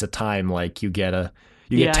different ways to time. Like you get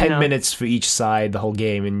 10 minutes for each side the whole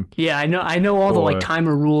game, and yeah, I know all the like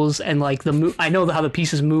timer rules and like I know how the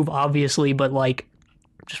pieces move, obviously, but like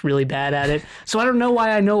just really bad at it. So I don't know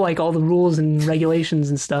why I know like all the rules and regulations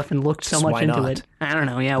and stuff and looked so much into it. I don't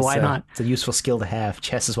know. Yeah, why not? It's a useful skill to have.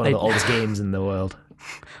 Chess is one of the oldest games in the world.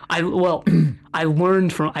 I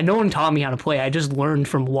learned from, no one taught me how to play. I just learned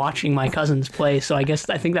from watching my cousins play. So I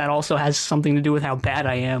think that also has something to do with how bad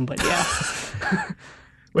I am. But yeah.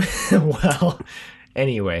 Well,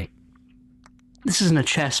 anyway. This isn't a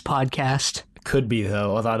chess podcast. Could be,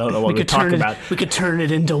 though, although I don't know what we're talking about. We could turn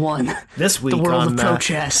it into one. This week the world on of pro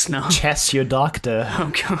chess. No. Chess Your Doctor.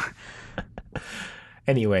 Oh, God.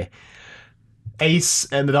 Anyway. Ace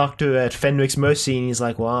and the Doctor at Fenric's mercy, and he's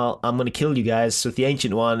like, well, I'm going to kill you guys with the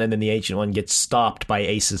Ancient One, and then the Ancient One gets stopped by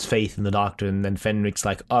Ace's faith in the Doctor, and then Fenric's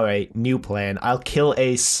like, alright, new plan. I'll kill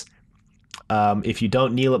Ace if you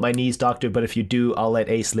don't kneel at my knees, Doctor, but if you do, I'll let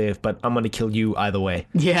Ace live, but I'm going to kill you either way.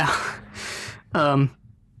 Yeah. But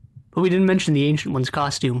we didn't mention the Ancient One's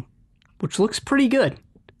costume, which looks pretty good.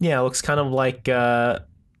 Yeah, it looks kind of like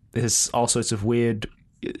there's all sorts of weird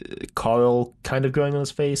coral kind of growing on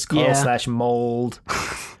his face. Coral / mold.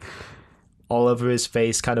 All over his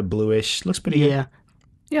face, kind of bluish. Looks pretty good.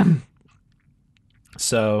 Yeah.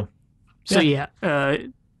 So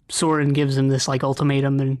Soren gives him this like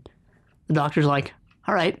ultimatum, and the Doctor's like,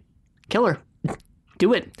 all right, kill her.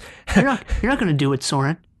 Do it. You're not going to do it,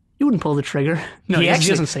 Soren. You wouldn't pull the trigger. No, he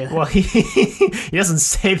doesn't say that. Well, he doesn't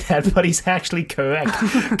say that, but he's actually correct.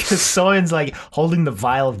 Because Soren's like holding the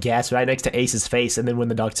vial of gas right next to Ace's face, and then when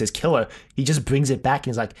the Doctor says kill her, he just brings it back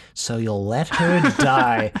and he's like, so you'll let her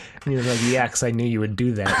die? And he's like, yeah, because I knew you would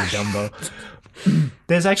do that, you dumbo.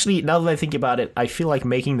 There's actually, now that I think about it, I feel like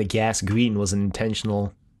making the gas green was an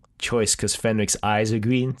intentional choice because Fenric's eyes are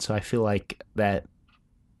green, so I feel like that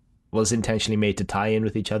was intentionally made to tie in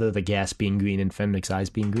with each other, the gas being green and Fenric's eyes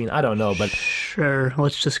being green. I don't know, but... Sure,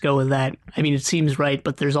 let's just go with that. I mean, it seems right,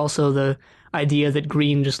 but there's also the idea that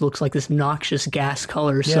green just looks like this noxious gas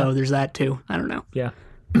color, so there's that too. I don't know. Yeah.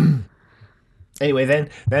 Anyway, then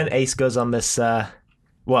Ace goes on this... well,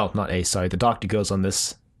 not Ace, sorry. The Doctor goes on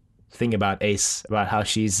this thing about Ace, about how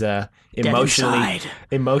she's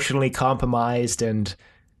emotionally compromised and...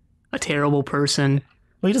 a terrible person.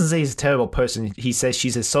 Well, he doesn't say he's a terrible person. He says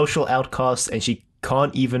she's a social outcast and she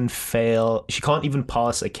can't even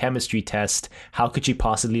pass a chemistry test. How could she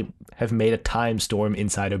possibly have made a time storm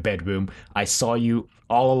inside her bedroom? I saw you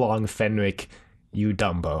all along, Fenric, you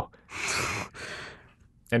dumbo.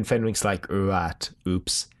 And Fenric's like, right,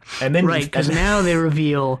 oops. And then right, because now they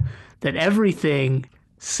reveal that everything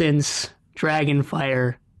since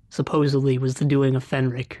Dragonfire supposedly was the doing of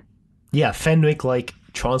Fenric. Yeah, Fenric, like,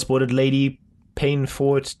 transported Lady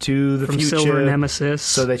Painfort to the future Silver Nemesis,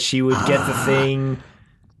 so that she would get the thing.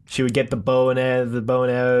 She would get the bow and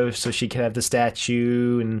arrow, so she could have the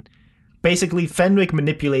statue. And basically, Fenric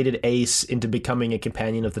manipulated Ace into becoming a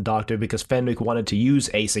companion of the Doctor because Fenric wanted to use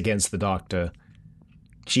Ace against the Doctor.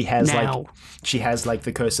 She has like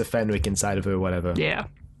the Curse of Fenric inside of her, or whatever. Yeah.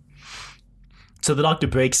 So the Doctor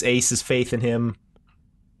breaks Ace's faith in him.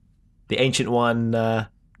 The Ancient One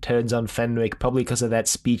turns on Fenric, probably because of that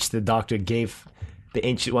speech the Doctor gave the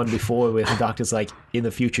Ancient One before, where the Doctor's like, in the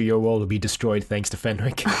future your world will be destroyed thanks to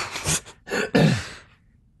Fenric.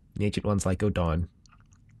 The Ancient One's like, oh darn.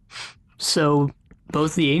 So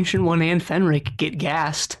both the Ancient One and Fenric get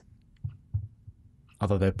gassed.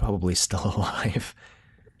 Although they're probably still alive.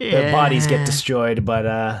 Their bodies get Yeah. destroyed, but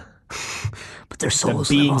But their the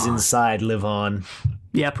souls live beings on. inside live on.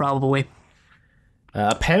 Yeah, probably.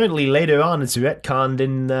 Apparently, later on, it's retconned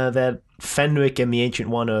in that Fenric and the Ancient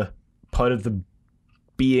One are part of the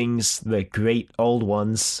beings, the Great Old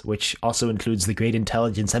Ones, which also includes the Great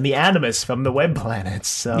Intelligence and the Animus from the Web Planets.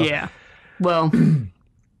 So, Yeah. Well,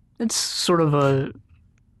 it's sort of a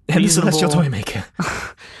and the Celestial reasonable, Toymaker.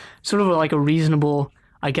 sort of like a reasonable,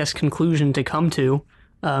 I guess, conclusion to come to,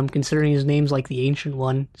 considering his name's like the Ancient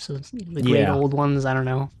One. So it's the Great Yeah. Old Ones. I don't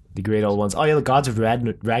know. The Great Old Ones. Oh yeah, the gods of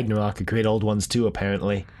Ragnarok are Great Old Ones too,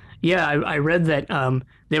 apparently. Yeah, I read that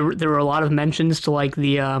there were a lot of mentions to like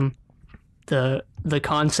the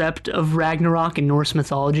concept of Ragnarok in Norse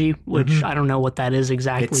mythology, which I don't know what that is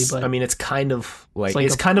exactly, It's, but I mean, it's kind of like like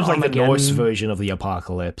it's a kind of like the Norse Armageddon. version of the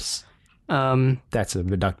apocalypse. That's a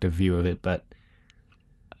reductive view of it, but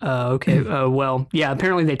Okay. Well, yeah.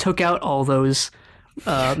 Apparently, they took out all those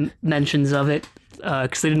mentions of it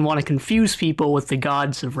because they didn't want to confuse people with the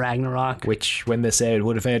gods of Ragnarok. which, when this aired,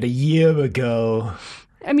 would have aired a year ago.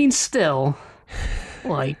 I mean, still,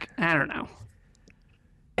 like, I don't know.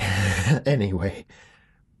 Anyway,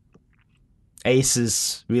 Ace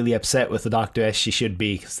is really upset with the Doctor, as she should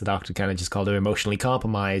be, because the Doctor kind of just called her emotionally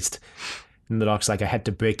compromised. And the Doctor's like, I had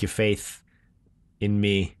to break your faith in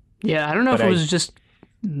me. Yeah, I don't know if But it was just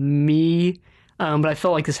me, but I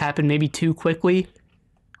felt like this happened maybe too quickly.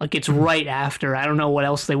 Like it's right after. I don't know what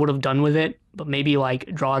else they would have done with it, but maybe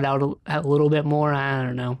like draw it out a little bit more. I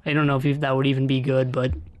don't know. I don't know if that would even be good,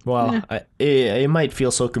 but Well, it might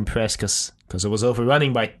feel so compressed because it was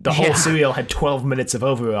overrunning by the whole Yeah. serial had 12 minutes of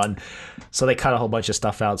overrun, so they cut a whole bunch of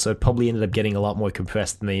stuff out. So it probably ended up getting a lot more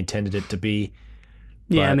compressed than they intended it to be.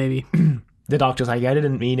 yeah, But maybe. the Doctor's like, I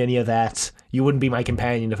didn't mean any of that. You wouldn't be my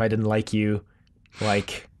companion if I didn't like you.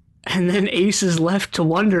 Like, And then Ace is left to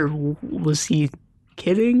wonder: was he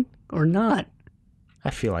kidding or not? I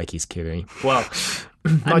feel like he's kidding. Well,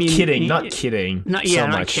 I mean, not kidding. Not so not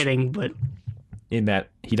much kidding, but in that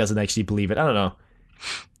he doesn't actually believe it. I don't know.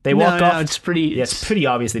 They no, walk no, off. it's pretty. Yeah, it's pretty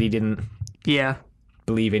obvious that he didn't Yeah,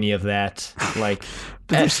 believe any of that. Like,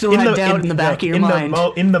 but there's still that doubt in the back of your mind.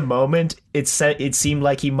 In the moment, it seemed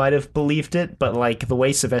like he might have believed it, but like the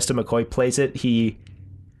way Sylvester McCoy plays it,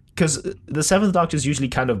 because the Seventh Doctor is usually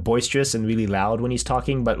kind of boisterous and really loud when he's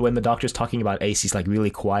talking, but when the Doctor's talking about Ace, he's like really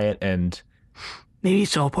quiet and. Maybe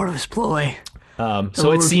it's all part of his ploy.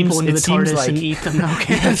 So it seems into the TARDIS like and eat them. No,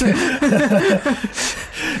 okay.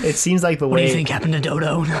 it seems like the What way. do you think happened to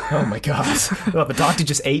Dodo? Oh my god! Oh, the Doctor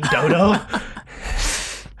just ate Dodo.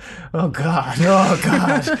 Oh god! Oh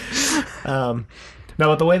god! No,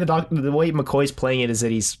 but the way the way McCoy's playing it is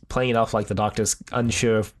that he's playing it off like the Doctor's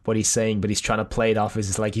unsure of what he's saying, but he's trying to play it off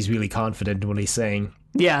as like he's really confident in what he's saying.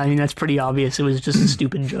 Yeah, I mean that's pretty obvious. It was just a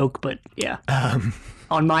stupid joke, but yeah.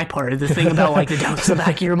 On my part, the thing about like the doubts in the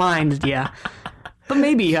back of your mind, yeah. But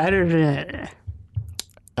maybe I don't.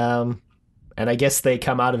 And I guess they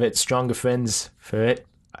come out of it stronger friends for it,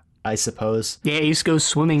 I suppose. Yeah, Ace goes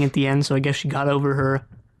swimming at the end, so I guess she got over her.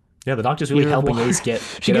 Yeah, the Doctor's really Fear of helping water. Ace get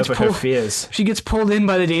gets over her pulled- fears. She gets pulled in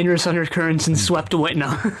by the dangerous undercurrents and swept away. No.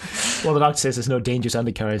 Well, the Doctor says there's no dangerous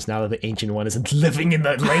undercurrents now that the Ancient One isn't living in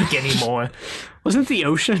the lake anymore. Wasn't the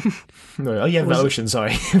ocean? No, oh, yeah, the ocean,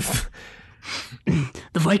 sorry.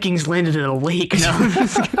 The Vikings landed in a lake. No.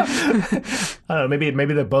 I don't know,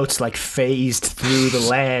 maybe the boat's like phased through the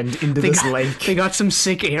land into this lake. They got some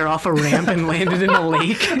sick air off a ramp and landed in a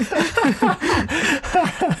lake.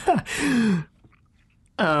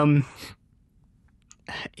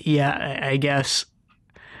 Yeah, I guess.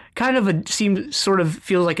 Kind of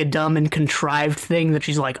feels like a dumb and contrived thing that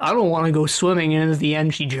she's like, I don't want to go swimming, and at the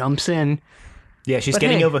end she jumps in. Yeah, she's But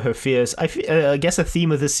getting hey. over her fears. I guess a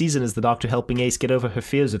theme of this season is the Doctor helping Ace get over her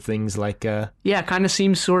fears of things like... Yeah, kind of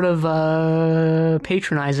seems sort of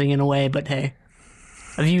patronizing in a way, but hey.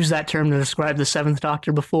 I've used that term to describe the Seventh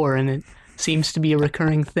Doctor before, and it seems to be a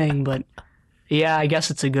recurring thing, but yeah, I guess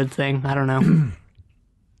it's a good thing. I don't know.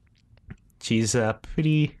 she's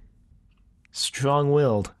pretty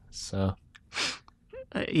strong-willed, so...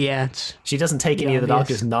 Yeah, it's... She doesn't take pretty any of the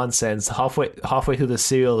obvious. Doctor's nonsense. Halfway through the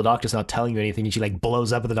serial, the Doctor's not telling you anything, and she like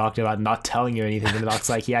blows up at the Doctor about not telling you anything. And the Doctor's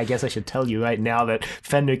like, "Yeah, I guess I should tell you right now that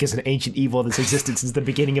Fenric is an ancient evil that's existed since the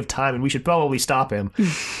beginning of time, and we should probably stop him."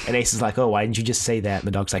 And Ace is like, "Oh, why didn't you just say that?" And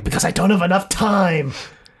the Doctor's like, "Because I don't have enough time."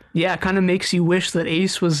 Yeah, it kind of makes you wish that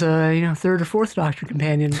Ace was, third or fourth Doctor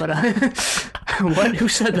companion, but what? Who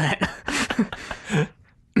said that?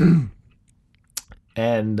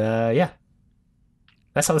 And yeah,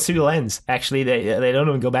 That's how the serial ends. Actually, they don't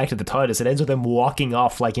even go back to the TARDIS. It ends with them walking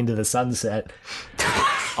off like into the sunset,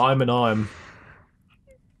 arm in arm.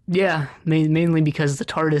 Yeah, mainly because the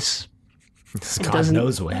TARDIS God doesn't.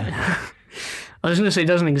 knows where. I was gonna say it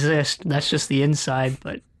doesn't exist. That's just the inside,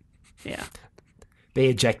 but yeah. They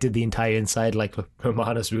ejected the entire inside like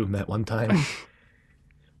Romana's room that one time.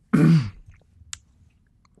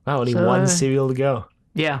 Wow, only one serial to go.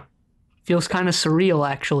 Yeah. Feels kind of surreal,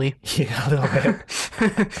 actually. Yeah, a little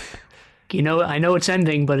bit. I know it's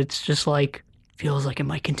ending, but it's just like, feels like it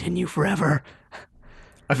might continue forever.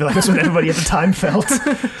 I feel like that's what everybody at the time felt.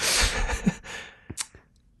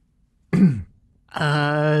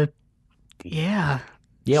 Yeah.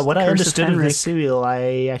 Yeah, what I Curse of understood of this Fenric. serial,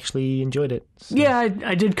 I actually enjoyed it. So. Yeah,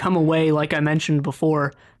 I did come away, like I mentioned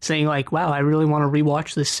before, saying like, wow, I really want to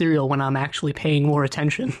rewatch this serial when I'm actually paying more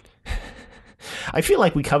attention. I feel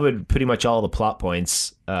like we covered pretty much all the plot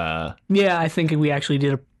points. Yeah, I think we actually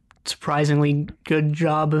did a surprisingly good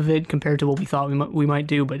job of it compared to what we thought we might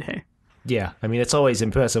do, but hey. Yeah, I mean, it's always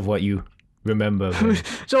impressive what you remember.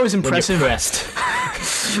 It's always impressive when you're pressed.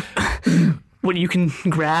 what you can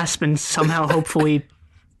grasp and somehow hopefully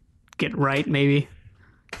get right, maybe.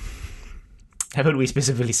 Haven't we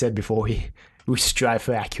specifically said before we strive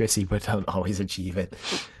for accuracy but don't always achieve it?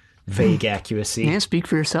 Vague accuracy. Yeah, speak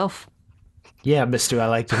for yourself. Yeah, mister, I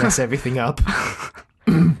like to mess everything up.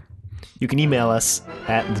 You can email us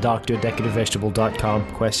at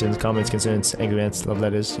thedoctor@decorativevegetable.com. Questions, comments, concerns, angry rants, love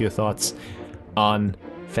letters, your thoughts on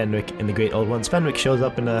Fenric and the Great Old Ones. Fenric shows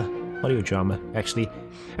up in a audio drama, actually.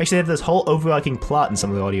 Actually, they have this whole overarching plot in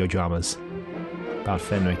some of the audio dramas about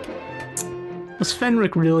Fenric. Was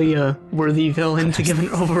Fenric really a worthy villain to give an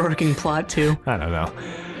overarching plot to? I don't know.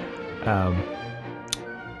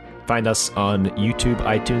 Find us on YouTube,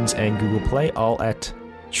 iTunes, and Google Play, all at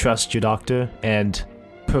Trust Your Doctor. And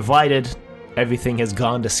provided everything has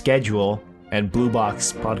gone to schedule and Blue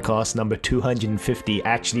Box podcast number 250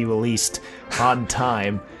 actually released on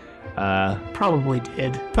time. Probably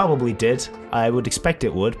did. Probably did. I would expect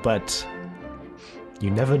it would, but you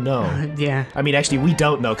never know. Yeah. I mean, actually, we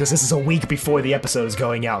don't know because this is a week before the episode is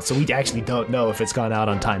going out, so we actually don't know if it's gone out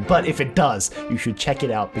on time. But if it does, you should check it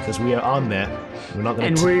out because we are on there. We're not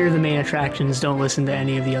going to. And we're the main attractions. Don't listen to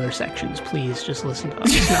any of the other sections, please. Just listen to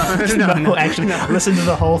us. No, actually, listen to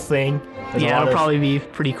the whole thing. It'll probably be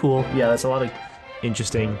pretty cool. Yeah, there's a lot of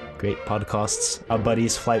interesting, great podcasts. Our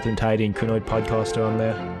buddies, Flight Through Entirety and Kunoid Podcast are on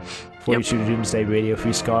there. 42 Doomsday Radio,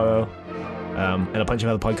 Free Scaro. And a bunch of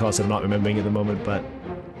other podcasts I'm not remembering at the moment, but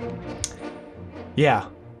yeah,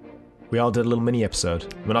 we all did a little mini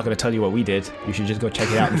episode. We're not going to tell you what we did. You should just go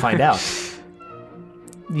check it out and find out.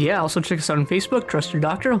 Yeah, also check us out on Facebook, Trust Your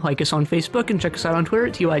Doctor, like us on Facebook, and check us out on Twitter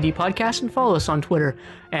at TYD Podcast, and follow us on Twitter.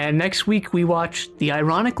 And next week we watch the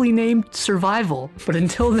ironically named Survival, but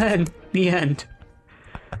until then, the end.